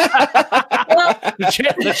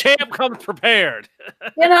 The champ comes prepared.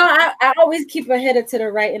 You know, I always keep a header to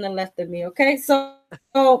the right and the left of me, okay? So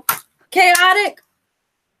chaotic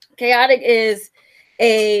is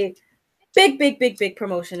a big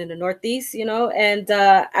promotion in the Northeast, you know, and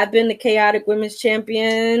I've been the chaotic women's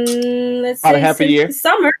champion, let's say, since the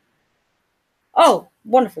summer. Oh,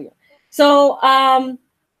 wonderful year. So I've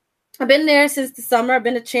been there since the summer. I've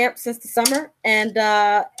been a champ since the summer, and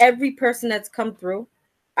every person that's come through,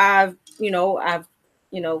 I've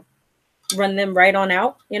run them right on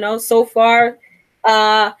out. You know, so far,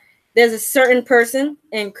 there's a certain person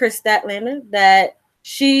in Chris Statlander that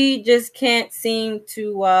she just can't seem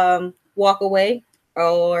to walk away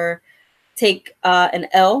or take an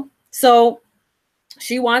L. So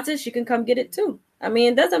she wants it. She can come get it too. I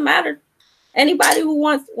mean, it doesn't matter. Anybody who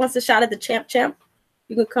wants a shot at the champ,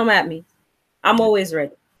 you can come at me. I'm always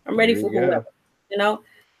ready. I'm ready for whoever. You know,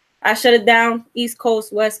 I shut it down. East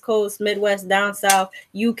Coast, West Coast, Midwest, down South,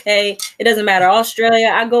 UK. It doesn't matter.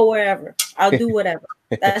 Australia. I go wherever. I'll do whatever.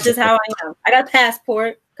 That's just how I am. I got a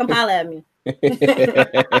passport. Come holler at me.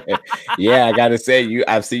 Yeah, I gotta say,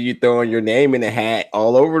 I've seen you throwing your name in the hat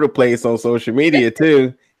all over the place on social media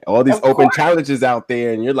too. All these open challenges out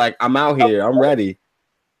there, and you're like, I'm out here. I'm ready.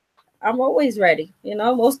 I'm always ready. You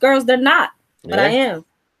know, most girls, they're not, but I am.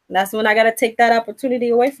 And that's when I got to take that opportunity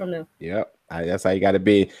away from them. Yep. That's how you got to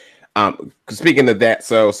be. Speaking of that,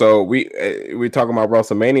 so we're talking about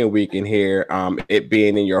WrestleMania weekend here, it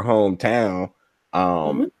being in your hometown.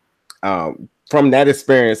 From that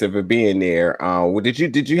experience of it being there,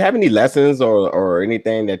 did you have any lessons or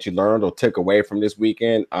anything that you learned or took away from this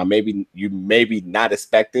weekend? Maybe not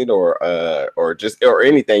expected or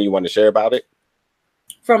anything you want to share about it?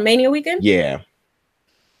 From Mania weekend? Yeah.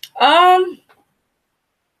 I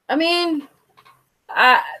mean,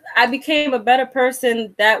 I became a better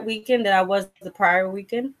person that weekend than I was the prior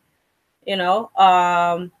weekend. You know,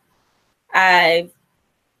 I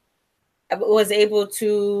was able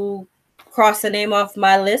to cross the name off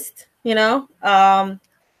my list. You know, I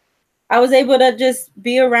was able to just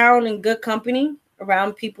be around in good company,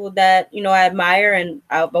 around people that, you know, I admire and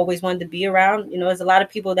I've always wanted to be around. You know, there's a lot of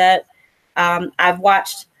people that I've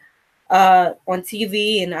watched on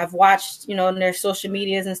TV, and I've watched, you know, in their social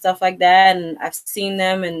medias and stuff like that, and I've seen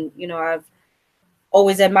them, and, you know, I've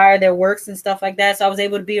always admired their works and stuff like that. So I was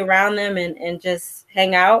able to be around them and just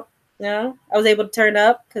hang out. You know, I was able to turn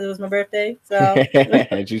up because it was my birthday. So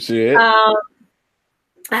as you should. I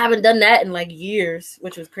haven't done that in like years,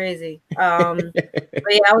 which was crazy. But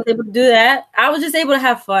yeah, I was able to do that. I was just able to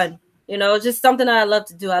have fun. You know, it's just something that I love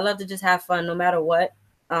to do. I love to just have fun no matter what.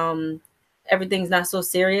 Everything's not so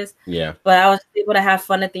serious. Yeah. But I was able to have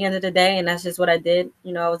fun at the end of the day, and that's just what I did.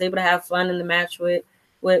 You know, I was able to have fun in the match with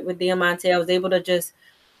Diamante. I was able to just,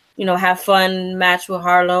 you know, have fun match with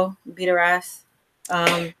Harlow, beat her ass.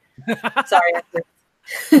 Sorry.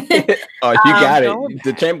 Oh, you got it.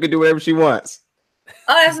 The champ can do whatever she wants.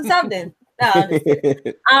 Oh, that's something. No,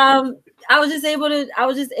 I was just able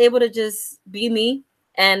to just be me,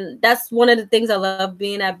 and that's one of the things I love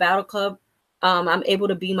being at Battle Club. I'm able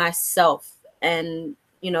to be myself, and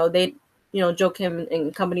you know, Joe Kim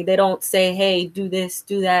and company, they don't say, hey, do this,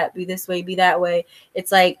 do that, be this way, be that way.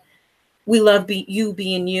 It's like, we love you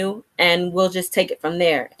being you, and we'll just take it from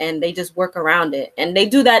there. And they just work around it. And they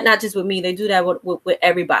do that not just with me, they do that with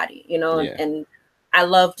everybody, and I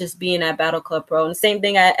love just being at Battle Club Pro. And the same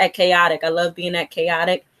thing at Chaotic. I love being at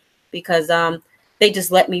Chaotic because they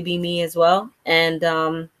just let me be me as well. And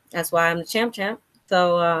that's why I'm the champ.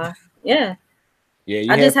 So, yeah.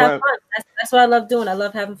 I just have fun. That's what I love doing. I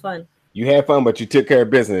love having fun. You had fun, but you took care of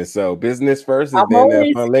business. So business first, and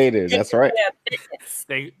then fun later. That's right.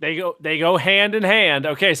 They go hand in hand.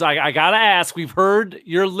 Okay, so I gotta ask. We've heard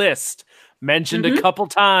your list mentioned a couple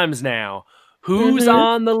times now. Who's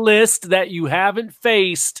on the list that you haven't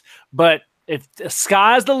faced? But if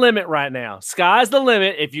sky's the limit right now, sky's the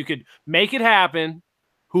limit. If you could make it happen,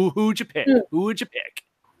 who'd you pick? Who would you pick?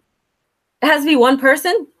 It has to be one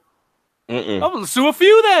person. Oh, let's do a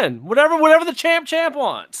few then. Whatever the champ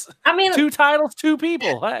wants. I mean, 2 titles, 2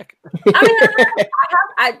 people. Heck.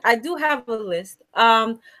 I do have a list.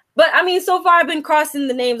 But I mean, so far I've been crossing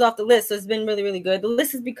the names off the list, so it's been really, really good. The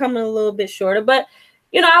list is becoming a little bit shorter, but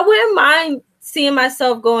I wouldn't mind seeing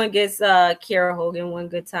myself going against Kiera Hogan one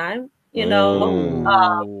good time. Joey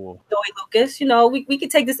Lucas. We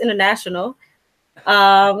could take this international.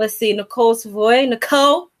 Let's see, Nicole Savoy.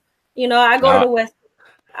 Nicole. I go to the West.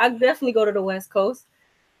 I definitely go to the West Coast.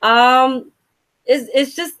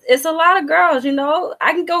 It's a lot of girls,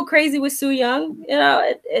 I can go crazy with Su Yung.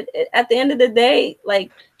 At the end of the day, like,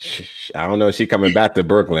 I don't know if she's coming back to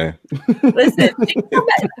Brooklyn. Listen, she can come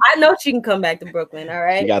back. I know she can come back to Brooklyn. All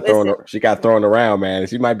right. She got thrown around, man.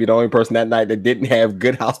 She might be the only person that night that didn't have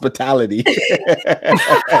good hospitality. I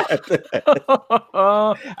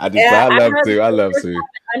love Sue.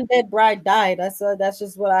 Undead bride died. That's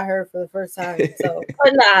just what I heard for the first time. So,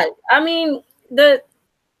 but not. I mean, the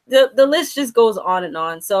list just goes on and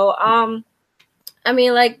on. So, I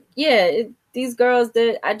mean, like, yeah, these girls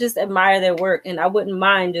I just admire their work, and I wouldn't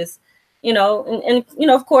mind just, and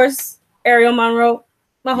of course, Ariel Monroe,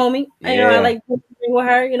 my homie. Yeah. I like being with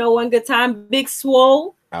her. One good time. Big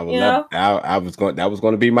Swole. That was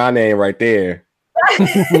going to be my name right there.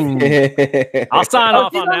 I'll sign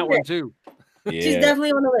off on that one too. Yeah. She's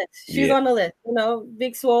definitely on the list. She's on the list.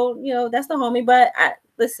 Big Swole. That's the homie. But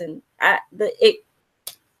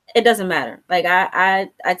it doesn't matter. Like I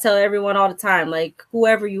tell everyone all the time, like,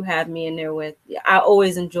 whoever you have me in there with, I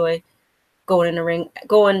always enjoy going in the ring,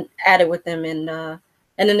 going at it with them, and at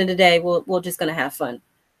the end of the day, we're just gonna have fun.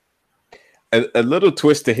 A little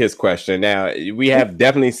twist to his question. Now, we have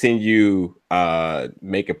definitely seen you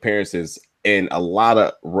make appearances in a lot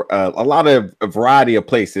of a variety of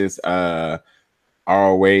places.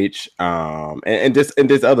 ROH, and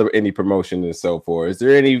this other indie promotion and so forth. Is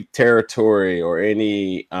there any territory or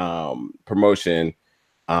any promotion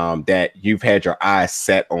that you've had your eyes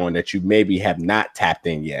set on that you maybe have not tapped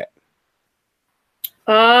in yet?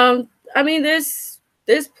 I mean, there's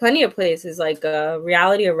plenty of places, like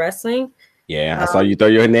Reality of Wrestling. Yeah, I saw you throw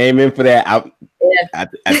your name in for that. I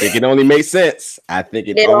think it only makes sense. I think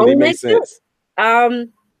it only makes sense.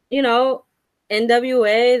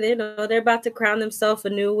 NWA, they're about to crown themselves a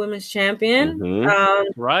new women's champion.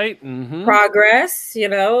 Right. Progress,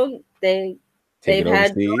 they've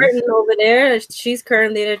had Jordan over there. She's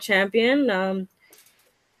currently their champion.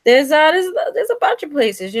 There's a bunch of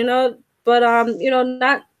places, but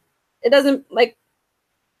not. It doesn't, like,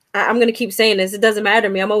 I'm gonna keep saying this. It doesn't matter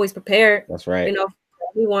to me. I'm always prepared. That's right. For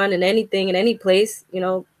everyone and anything in any place.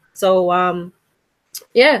 So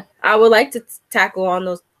yeah, I would like to tackle on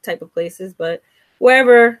those type of places, but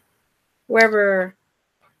wherever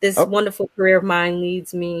this wonderful career of mine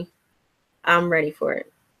leads me, I'm ready for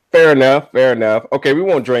it. Fair enough. Okay, we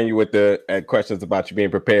won't drain you with the questions about you being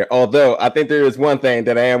prepared, although I think there is one thing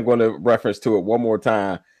that I am going to reference to it one more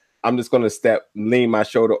time. I'm just going to lean my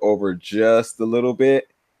shoulder over just a little bit.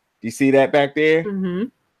 Do you see that back there? You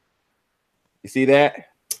see that?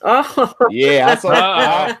 Oh yeah,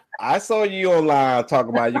 I saw you online talking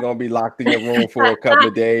about you're gonna be locked in your room for a couple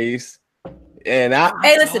of days. And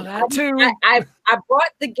hey, listen, I brought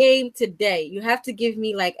the game today. You have to give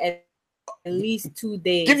me like at least 2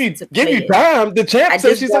 days. Give you time. The champ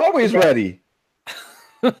says she's always ready.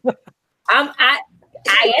 I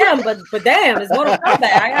am, but damn, it's Mortal Kombat.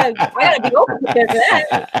 I gotta be open because of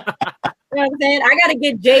that. You know what I'm saying? I gotta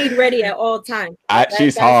get Jade ready at all times.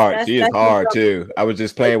 She's hard. She is hard too. I was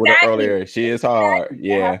just playing with her earlier. She is hard.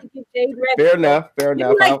 Yeah. Fair enough.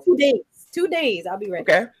 Like 2 days. 2 days, I'll be ready.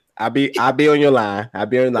 Okay. I'll be on your line. I'll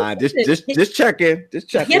be on your line. Just checking. Just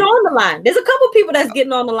checking. Get on the line. There's a couple people that's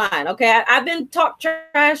getting on the line. Okay, I've been talk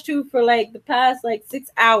trash to for like the past 6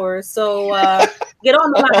 hours. So get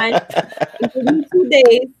on the line. Give me 2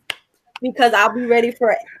 days because I'll be ready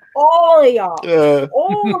for all of y'all.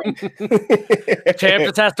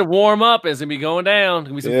 Champions has to warm up. It's gonna be going down.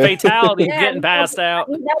 Gonna be some fatalities getting passed out.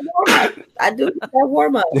 I do that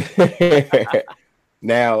warm up.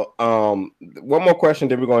 Now, one more question,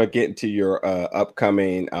 then we're going to get into your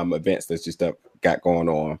upcoming events that you got going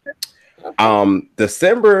on.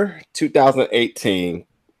 December 2018,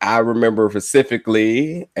 I remember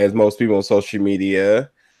specifically, as most people on social media,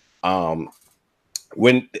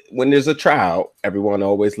 when there's a tryout, everyone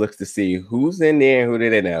always looks to see who's in there and who do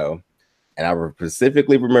they know. And I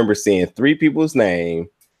specifically remember seeing 3 people's names.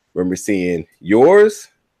 Remember seeing yours,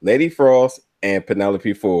 Lady Frost, and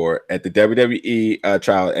Penelope Ford at the WWE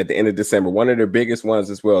trial at the end of December, one of their biggest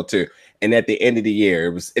ones as well too. And at the end of the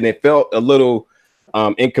year, it felt a little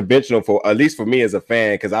unconventional for at least for me as a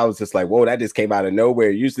fan, because I was just like, whoa, that just came out of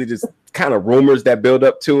nowhere. Usually just kind of rumors that build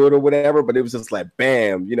up to it or whatever, but it was just like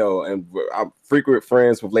bam, and I'm frequent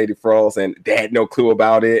friends with Lady Frost, and they had no clue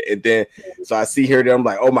about it. And then so I see her there, I'm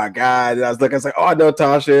like, oh my God. And I was like, oh, I know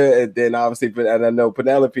Tasha, and then obviously and I know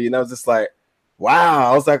Penelope, and I was just like,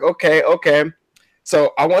 wow. I was like, okay.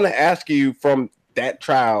 So I want to ask you from that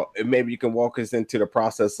trial, and maybe you can walk us into the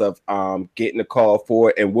process of getting a call for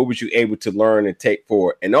it, and what was you able to learn and take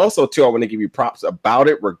for it. And also, too, I want to give you props about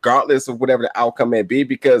it, regardless of whatever the outcome may be,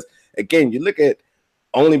 because again, you look at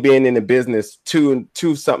only being in the business two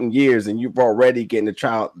something years, and you've already getting the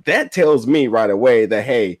trial. That tells me right away that,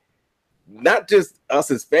 hey, not just us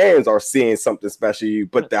as fans are seeing something special you,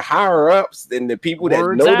 but the higher ups and the people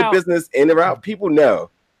that know the business in and out, people know.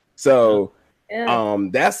 So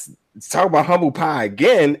that's talk about humble pie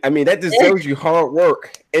again. I mean, that just shows you hard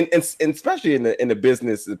work, and especially in the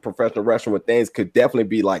business, the professional wrestling, where things could definitely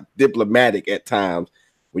be like diplomatic at times.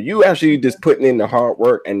 When you actually just putting in the hard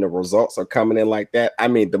work and the results are coming in like that, I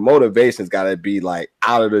mean, the motivation's got to be like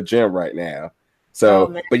out of the gym right now.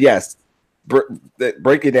 So, but yes,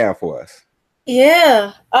 break it down for us.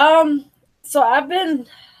 Yeah. So I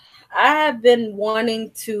have been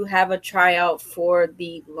wanting to have a tryout for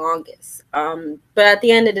the longest. But at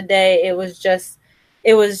the end of the day, it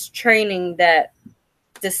was training that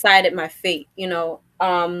decided my fate,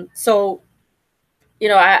 So,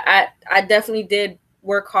 I definitely did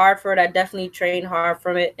work hard for it. I definitely trained hard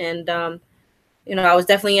from it. And, I was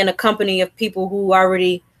definitely in a company of people who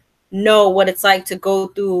already know what it's like to go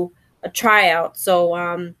through a tryout.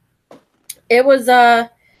 So, it was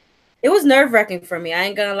nerve-wracking for me. I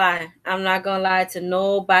ain't gonna lie. I'm not gonna lie to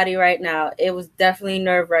nobody right now. It was definitely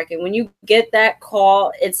nerve-wracking. When you get that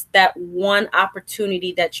call, it's that one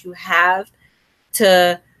opportunity that you have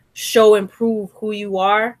to show and prove who you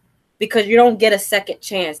are, because you don't get a second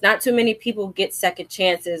chance. Not too many people get second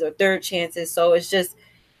chances or third chances. So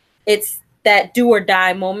it's that do or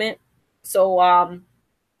die moment. So,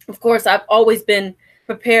 of course, I've always been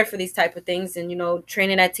prepared for these type of things, and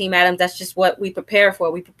training at Team Adams, that's just what we prepare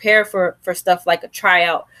for. We prepare for stuff like a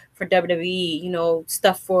tryout for WWE,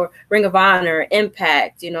 stuff for Ring of Honor,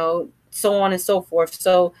 Impact, so on and so forth.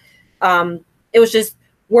 So it was just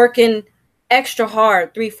working extra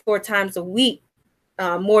hard 3-4 times a week,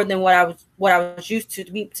 more than what I was used to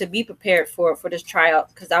be prepared for this tryout,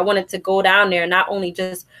 because I wanted to go down there and not only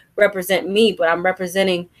just represent me, but I'm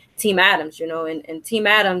representing Team Adams, and Team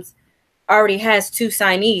Adams already has 2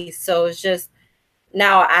 signees. So it's just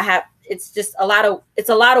now it's a lot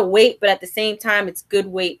of weight, but at the same time, it's good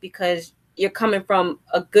weight because you're coming from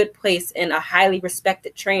a good place and a highly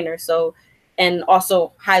respected trainer. So, and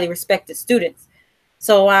also highly respected students.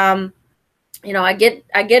 So, I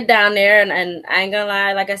get down there and I ain't gonna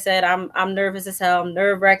lie. Like I said, I'm nervous as hell. I'm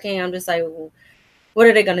nerve wracking. I'm just like, what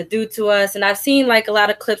are they going to do to us? And I've seen like a lot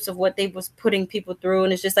of clips of what they was putting people through.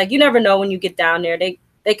 And it's just like, you never know when you get down there.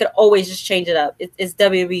 They could always just change it up. It's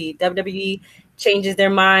WWE. WWE changes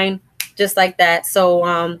their mind just like that. So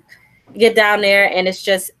you get down there and it's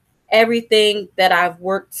just everything that I've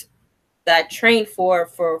worked, that I trained for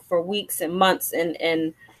weeks and months.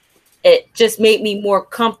 And it just made me more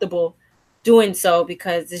comfortable doing so,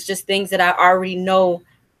 because it's just things that I already know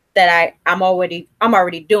that I'm already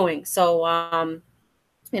doing. So, I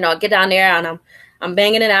get down there and I'm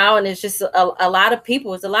banging it out, and it's just a lot of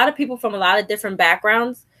people. It's a lot of people from a lot of different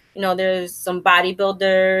backgrounds. There's some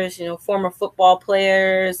bodybuilders, former football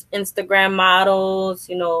players, Instagram models,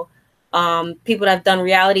 people that have done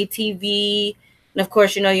reality TV. And of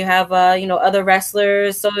course, you have, other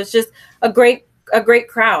wrestlers. So it's just a great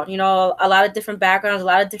crowd, a lot of different backgrounds, a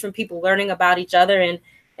lot of different people learning about each other. And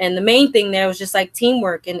And the main thing there was just like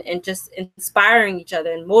teamwork and just inspiring each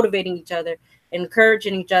other and motivating each other,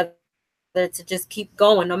 encouraging each other to just keep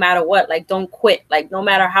going no matter what. Like, don't quit. Like, no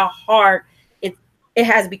matter how hard it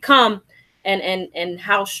has become and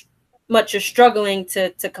how much you're struggling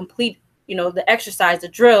to complete, the exercise, the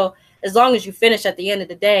drill, as long as you finish at the end of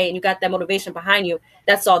the day and you got that motivation behind you,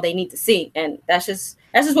 that's all they need to see. And that's just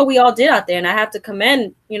what we all did out there. And I have to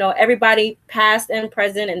commend, everybody past and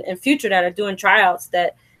present and future that are doing tryouts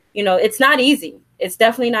that, it's not easy. It's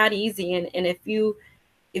definitely not easy. And if you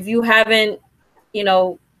haven't,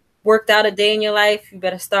 worked out a day in your life, you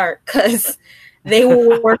better start, because they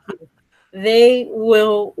will work you. They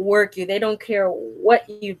will work you. They don't care what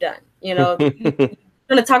you've done. You're going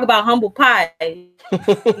to talk about humble pie. You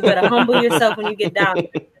better humble yourself when you get down.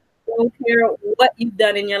 They don't care what you've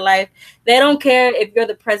done in your life. They don't care if you're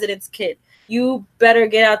the president's kid. You better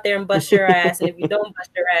get out there and bust your ass. And if you don't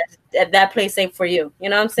bust your ass, that place ain't for you. You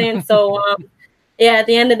know what I'm saying? So, at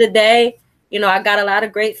the end of the day, I got a lot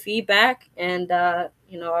of great feedback, and, I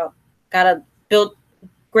got to build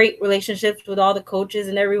great relationships with all the coaches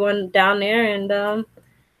and everyone down there. And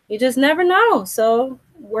you just never know. So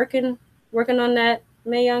working on that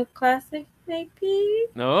Mae Young Classic, maybe.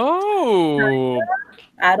 No,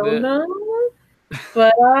 I don't know,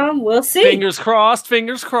 but we'll see. Fingers crossed.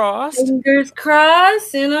 Fingers crossed. Fingers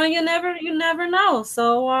crossed. You never know.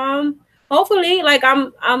 So hopefully, like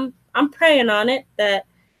I'm praying on it that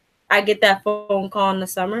I get that phone call in the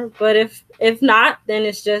summer. But if not, then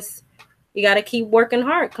it's just you got to keep working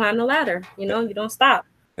hard, climb the ladder. You don't stop.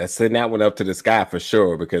 That's sending that one up to the sky for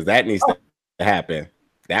sure, because that needs to happen.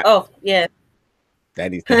 Yeah.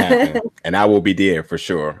 That needs to happen. And I will be there for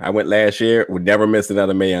sure. I went last year, would never miss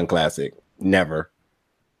another Mae Young Classic. Never.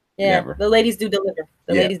 Yeah, never. The ladies do deliver.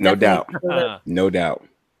 No doubt. No doubt.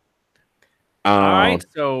 All right,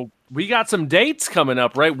 so we got some dates coming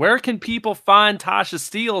up, right? Where can people find Tasha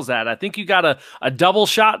Steelz at? I think you got a double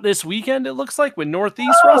shot this weekend, it looks like, with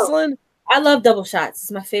Northeast Wrestling. I love double shots.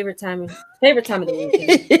 It's my favorite time of the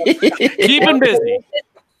weekend. Keeping busy.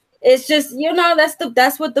 It's just,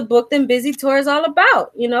 that's what the Booked and Busy tour is all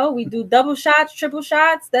about. We do double shots, triple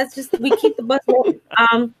shots. That's just, we keep the bus moving.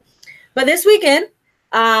 But this weekend,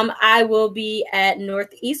 I will be at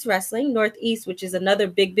Northeast Wrestling, Northeast, which is another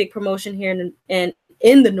big promotion here in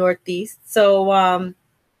the Northeast. So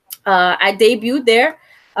I debuted there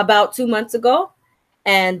about 2 months ago,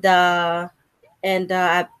 and I'm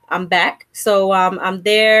back. So I'm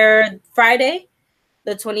there Friday,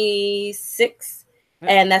 the 26th.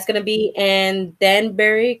 And that's going to be in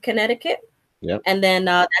Danbury, Connecticut. Yep. And then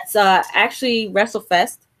that's actually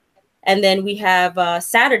WrestleFest. And then we have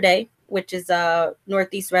Saturday, which is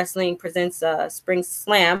Northeast Wrestling presents Spring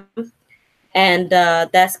Slam. And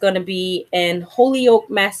that's going to be in Holyoke,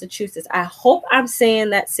 Massachusetts. I hope I'm saying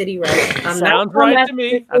that city right. Sounds right to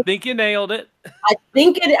me. I think you nailed it. I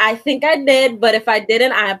think I did, but if I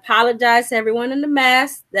didn't, I apologize to everyone in the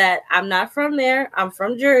mass that I'm not from there. I'm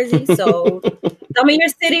from Jersey, so some of your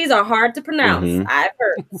cities are hard to pronounce. Mm-hmm. I've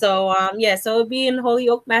heard. So so it'll be in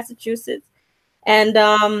Holyoke, Massachusetts, and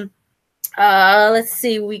let's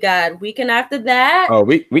see, we got weekend after that. Oh,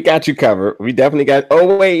 we got you covered. We definitely got.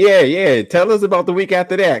 Oh wait, yeah. Tell us about the week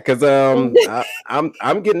after that, because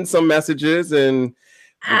I'm getting some messages and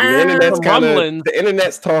the internet's talking. The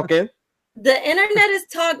internet is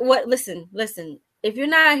talking. What? Listen. If you're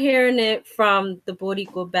not hearing it from the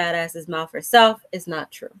Boricua Badass's mouth herself, it's not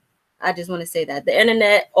true. I just want to say that the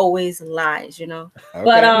internet always lies, Okay.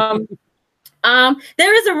 But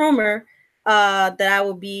there is a rumor that I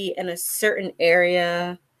will be in a certain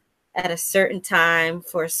area at a certain time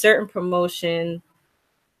for a certain promotion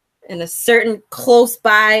in a certain close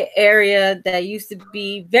by area that used to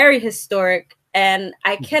be very historic, and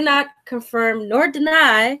I cannot confirm nor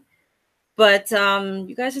deny. But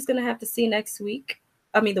you guys just gonna have to see next week.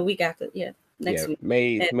 I mean, the week after, next week.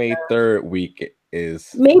 May 3rd week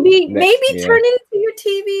is maybe turn into your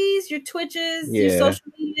TVs, your Twitches, your social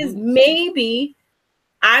medias. Maybe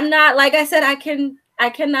I'm not, like I said, I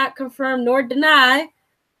cannot confirm nor deny.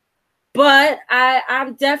 But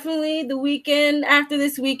I'm definitely, the weekend after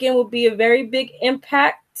this weekend will be a very big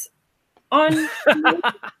impact on.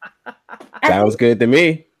 Sounds good to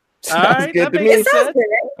me. Sounds good to me. It sounds good.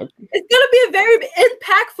 It's going to be a very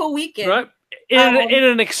impactful weekend. Right. In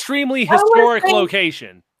an extremely historic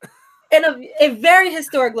location. In a very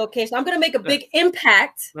historic location. I'm going to make a big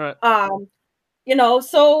impact. Right.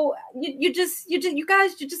 So you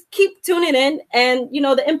guys just keep tuning in, and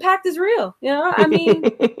the impact is real. I mean,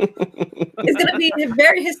 it's going to be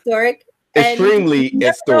very historic. Extremely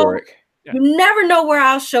historic. Yeah. You never know where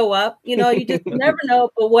I'll show up. You know, you just never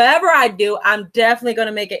know. But whatever I do, I'm definitely going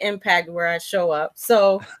to make an impact where I show up.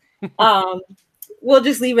 So, we'll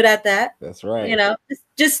just leave it at that. That's right. You know,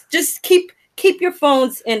 just keep your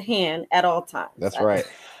phones in hand at all times. That's right.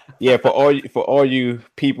 Yeah, for all you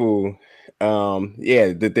people,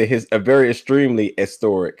 a very extremely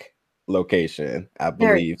historic location, I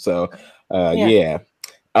believe. So, yeah.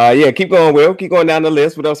 Keep going, Will. Keep going down the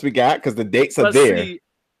list. What else we got? Because the dates are there. See.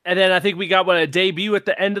 And then I think we got a debut at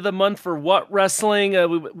the end of the month for What Wrestling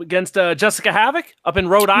against Jessica Havoc up in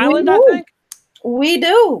Rhode Island, I think. We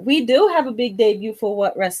do have a big debut for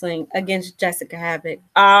What Wrestling against Jessica Havoc.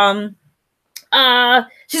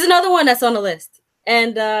 She's another one that's on the list,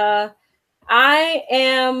 and I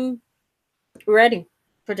am ready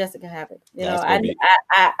for Jessica Havoc. You know,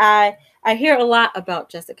 I hear a lot about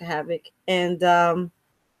Jessica Havoc, and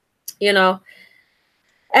you know,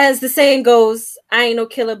 as the saying goes, I ain't no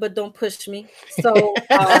killer, but don't push me. So,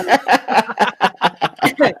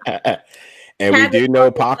 and we do know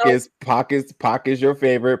Pac is your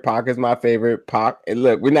favorite. Pac is my favorite. Pac, and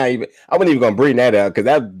look, I wasn't even gonna bring that up because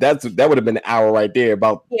that would have been an hour right there.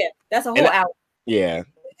 That's a whole hour. Yeah,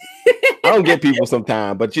 I don't get people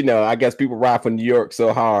sometimes, but you know, I guess people ride for New York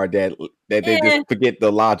so hard that they just forget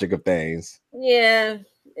the logic of things. Yeah,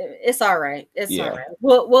 it's all right. It's all right.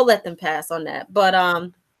 We'll let them pass on that. But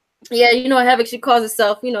yeah, you know, Havoc, she calls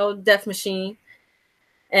herself, you know, Death Machine,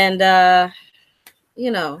 and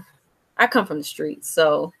you know, I come from the streets,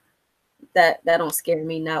 so that don't scare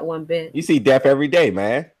me not one bit. You see Death every day,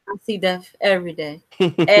 man. I see Death every day.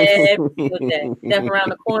 Every day. Death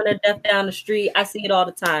around the corner, Death down the street. I see it all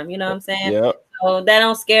the time. You know what I'm saying? Yep. So that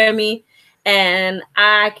don't scare me. And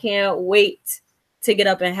I can't wait to get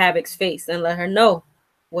up in Havoc's face and let her know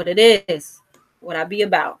what it is, what I be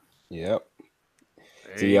about. Yep.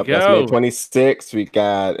 So, that's May 26th. We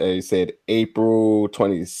got, you said, April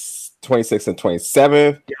 26th and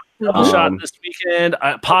 27th. Double shot this weekend,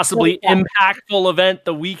 possibly impactful event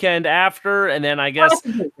the weekend after, and then I guess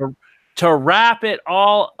to wrap it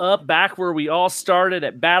all up, back where we all started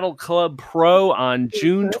at Battle Club Pro on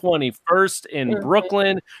June 21st in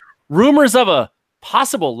Brooklyn. Rumors of a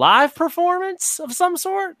possible live performance of some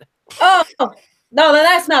sort? Oh, no,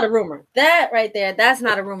 that's not a rumor. That right there, that's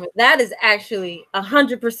not a rumor. That is actually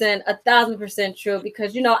 100%, 1,000% true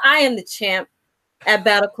because, you know, I am the champ at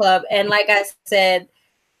Battle Club, and like I said,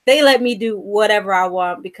 they let me do whatever I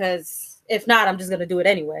want because if not, I'm just going to do it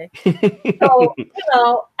anyway. So, you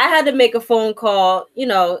know, I had to make a phone call, you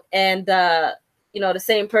know, and, you know, the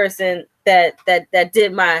same person that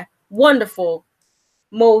did my wonderful,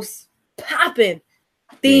 most popping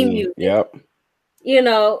theme music. Yep. You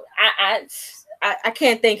know, I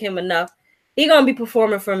can't thank him enough. He's going to be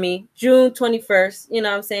performing for me June 21st. You know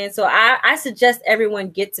what I'm saying? So I suggest everyone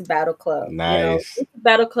get to Battle Club. Nice. You know, get to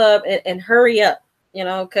Battle Club and hurry up. You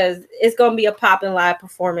know, because it's going to be a popping live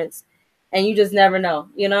performance and you just never know.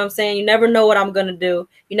 You know what I'm saying? You never know what I'm going to do.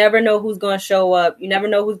 You never know who's going to show up. You never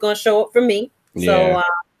know who's going to show up for me. Yeah. So,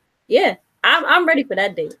 yeah, I'm ready for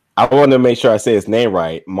that date. I want to make sure I say his name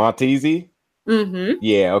right. Montezzi? Mm-hmm.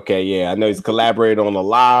 Yeah, okay, yeah. I know he's collaborated on a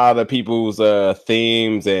lot of people's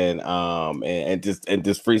themes and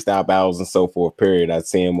just freestyle battles and so forth, period. I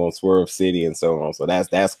see him on Swerve City and so on. So that's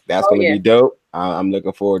going to be dope. I'm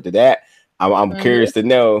looking forward to that. I'm curious to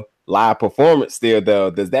know live performance still though.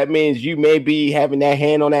 Does that mean you may be having that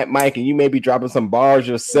hand on that mic and you may be dropping some bars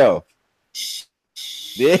yourself?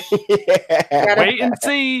 Wait and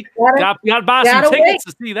see. Got to buy some tickets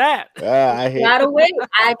to see that. Gotta wait.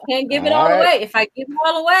 I can't give it all away. If I give it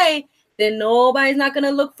all away, then nobody's not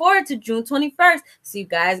gonna look forward to June 21st. So you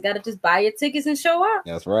guys got to just buy your tickets and show up.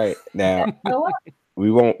 That's right. Now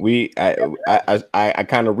I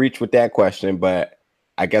kind of reached with that question, but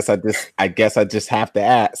I guess I just have to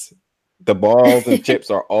ask. The balls and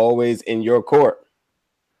chips are always in your court.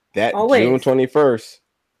 That always. June 21st.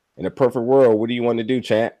 In a perfect world, what do you want to do,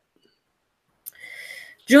 champ?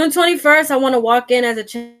 June 21st, I want to walk in as a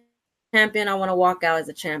champion. I want to walk out as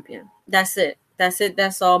a champion. That's it.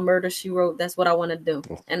 That's all. Murder, She Wrote. That's what I want to do.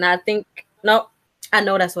 And I know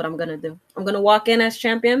that's what I'm going to do. I'm going to walk in as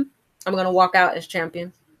champion. I'm going to walk out as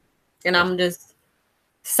champion. And I'm just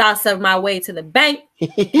salsa my way to the bank.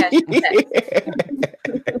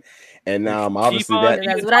 And obviously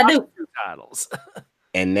that's what I do. Titles.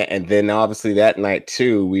 And then obviously that night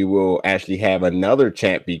too, we will actually have another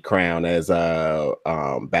champ be crowned as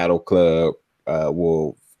Battle Club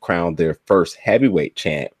will crown their first heavyweight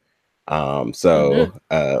champ.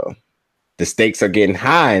 The stakes are getting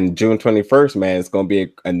high, and June 21st, man, it's gonna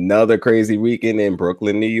be another crazy weekend in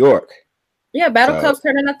Brooklyn, New York. Yeah, Battle Club's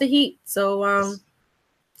turning up the heat. So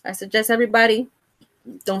I suggest everybody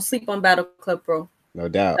don't sleep on Battle Club Pro. No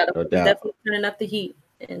doubt. Battle No Club is doubt. definitely turning up the heat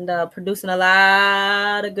and producing a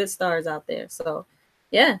lot of good stars out there. So,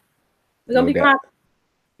 yeah, we're gonna No be doubt. proud.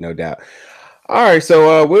 No doubt. All right.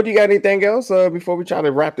 So, Will, do you got anything else before we try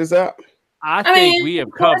to wrap this up? I I think mean, we have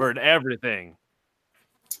of course. covered everything.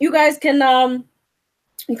 You guys can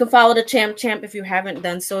you can follow the champ if you haven't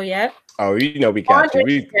done so yet. Oh, you know we got On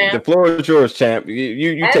you. Instagram. The floor is yours, champ.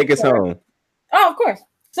 You And take us Twitter. home. Oh, of course.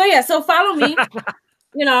 So yeah, so follow me.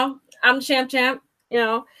 You know, I'm champ. You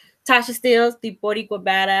know, Tasha Steels, the Boricua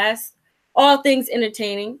Badass. All things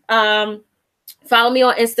entertaining. Follow me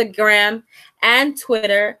on Instagram and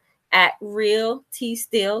Twitter at Real T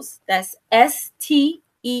Steels. That's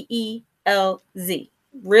STEELZ.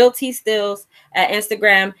 Real T Steels at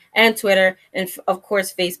Instagram and Twitter, and of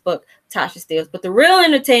course Facebook, Tasha Steels. But the real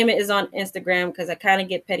entertainment is on Instagram because I kind of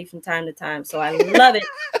get petty from time to time, so I love it.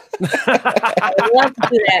 I love to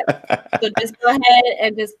do that. So just go ahead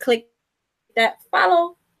and just click that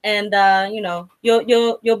follow, and you know,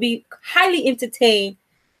 you'll be highly entertained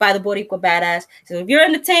by the Boricua Badass. So if you're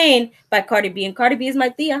entertained by Cardi B, and Cardi B is my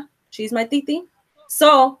tia, she's my titi,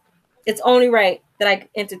 so it's only right that I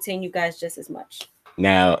entertain you guys just as much.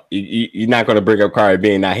 Now, you're not going to bring up Cardi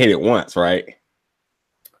B and not hit it once, right?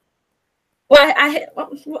 Well, I hit.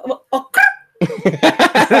 Okay.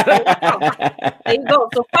 There you go.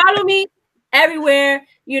 So follow me everywhere.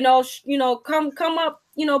 You know, come up.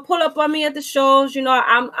 You know, pull up on me at the shows. You know,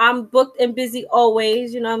 I'm booked and busy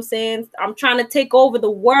always. You know what I'm saying? I'm trying to take over the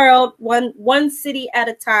world, one city at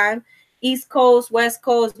a time. East Coast, West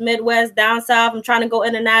Coast, Midwest, down south. I'm trying to go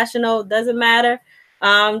international. Doesn't matter.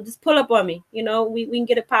 Just pull up on me. You know, we can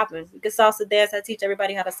get it popping. We can salsa dance. I teach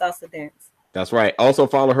everybody how to salsa dance. That's right. Also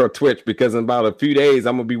follow her Twitch because in about a few days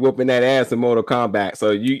I'm gonna be whooping that ass in Mortal Kombat.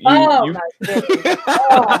 So you My goodness.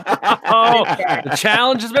 The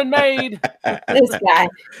challenge has been made. This guy.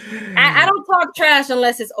 I don't talk trash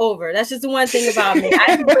unless it's over. That's just the one thing about me.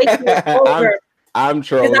 I can wait till it's over. I'm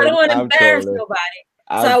trolling. Because I don't want to embarrass trolling. nobody.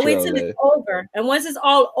 I'm So I wait till trolling. it's over. And once it's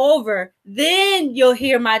all over, then you'll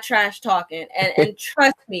hear my trash talking. And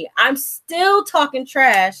trust me, I'm still talking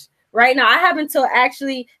trash right now. I have until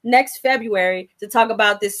actually next February to talk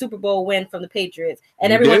about this Super Bowl win from the Patriots.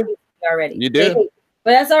 And You everyone do? hates me already. You They do? hate me.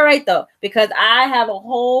 But that's all right, though, because I have a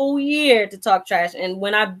whole year to talk trash. And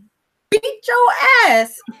when I beat your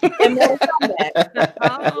ass in Mortal Kombat,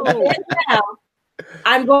 Oh. now,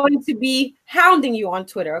 I'm going to be hounding you on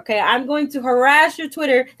Twitter, okay? I'm going to harass your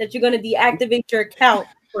Twitter that you're going to deactivate your account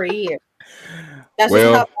for a year. That's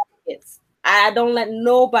Well- just how it is. I don't let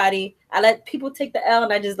nobody, I let people take the L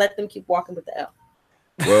and I just let them keep walking with the L.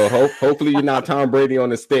 Well, hopefully you're not Tom Brady on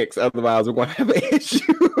the sticks. Otherwise, we're gonna have an issue.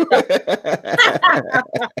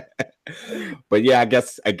 But yeah, I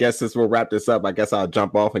guess this will wrap this up. I guess I'll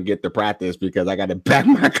jump off and get to practice because I got to back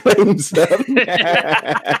my claims up.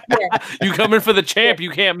 You coming for the champ? You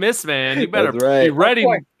can't miss, man. You better That's right. be ready. Of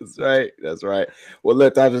course. That's right. That's right. Well,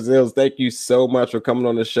 look, Dr. Zills, thank you so much for coming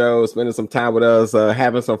on the show, spending some time with us,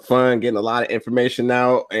 having some fun, getting a lot of information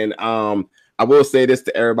out. And I will say this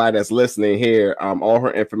to everybody that's listening here. All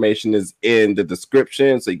her information is in the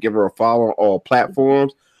description. So you give her a follow on all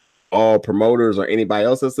platforms, all promoters or anybody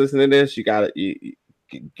else that's listening to this. You got to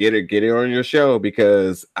get it on your show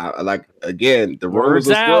because I like, again, the rumors Words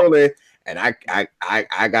are out. swirling. And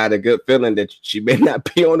I got a good feeling that she may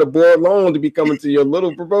not be on the board long to be coming to your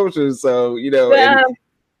little promotion. So, you know.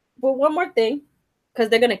 But one more thing, because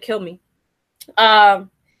they're going to kill me.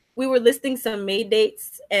 We were listing some May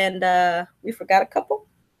dates and we forgot a couple.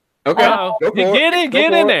 Okay. Uh-oh. Go for You it. get Go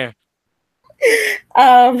in for there.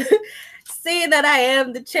 Seeing that I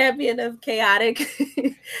am the champion of chaotic,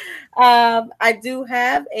 I do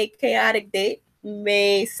have a chaotic date,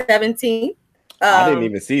 May 17th. I didn't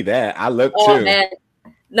even see that. I looked Oh too. man,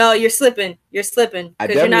 no, you're slipping because you're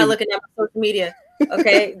definitely- not looking at my social media.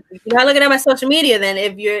 Okay, if you're not looking at my social media, then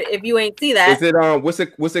if you ain't see that, Is it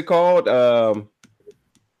what's it called?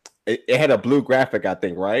 It had a blue graphic, I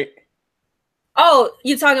think, right? oh,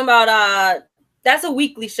 you're talking about that's a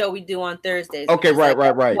weekly show we do on Thursdays. Okay, It's right.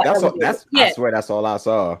 like- That's all, I Yeah. swear that's all I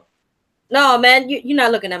saw. No, man, you're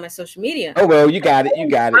not looking at my social media. Oh well, you got it. You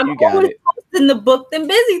got it. I'm You got always it. posting the Booked and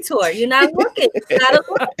Busy tour. You're not looking. You gotta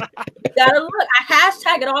look. You gotta look. I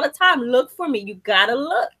hashtag it all the time. Look for me. You gotta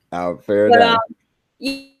look. Oh, fair But enough.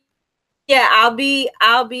 yeah, I'll be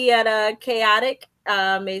at a chaotic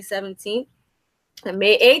May 17th. And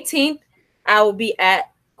May 18th, I will be at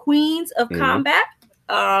Queens of Mhm. Combat.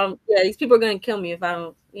 Yeah, these people are gonna kill me if I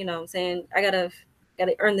don't. You know what I'm saying? I gotta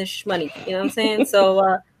earn this money. You know what I'm saying?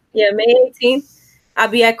 So yeah, May 18th, I'll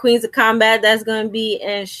be at Queens of Combat. That's gonna be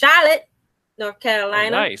in Charlotte, North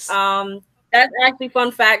Carolina. Oh, nice. That's actually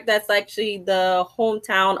fun fact. That's actually the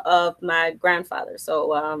hometown of my grandfather.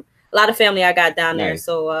 So a lot of family I got down there. Nice.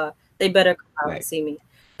 So they better come out and Nice. see me.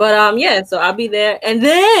 But yeah, so I'll be there, and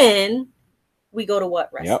then we go to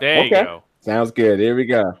what restaurant? Yep. There you Okay. go. Sounds good. Here we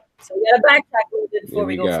go. So we gotta backtrack a little bit Here before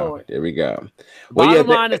we go forward. There we go. Bottom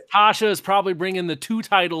line is Tasha is probably bringing the 2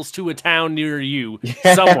 titles to a town near you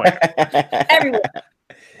somewhere. Everywhere.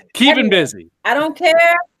 Keeping busy. I don't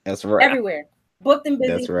care. That's right. Everywhere. Booked and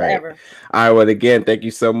busy That's right. forever. All right. Well, again, thank you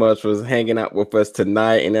so much for hanging out with us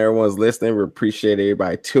tonight, and everyone's listening. We appreciate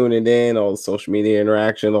everybody tuning in. All the social media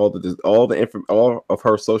interaction, all of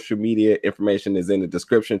her social media information is in the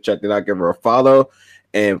description. Check it out. Give her a follow.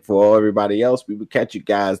 And for everybody else, we will catch you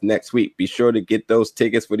guys next week. Be sure to get those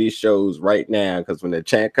tickets for these shows right now, because when the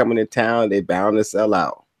champ coming to town, they bound to sell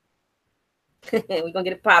out. We're gonna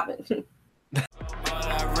get it popping.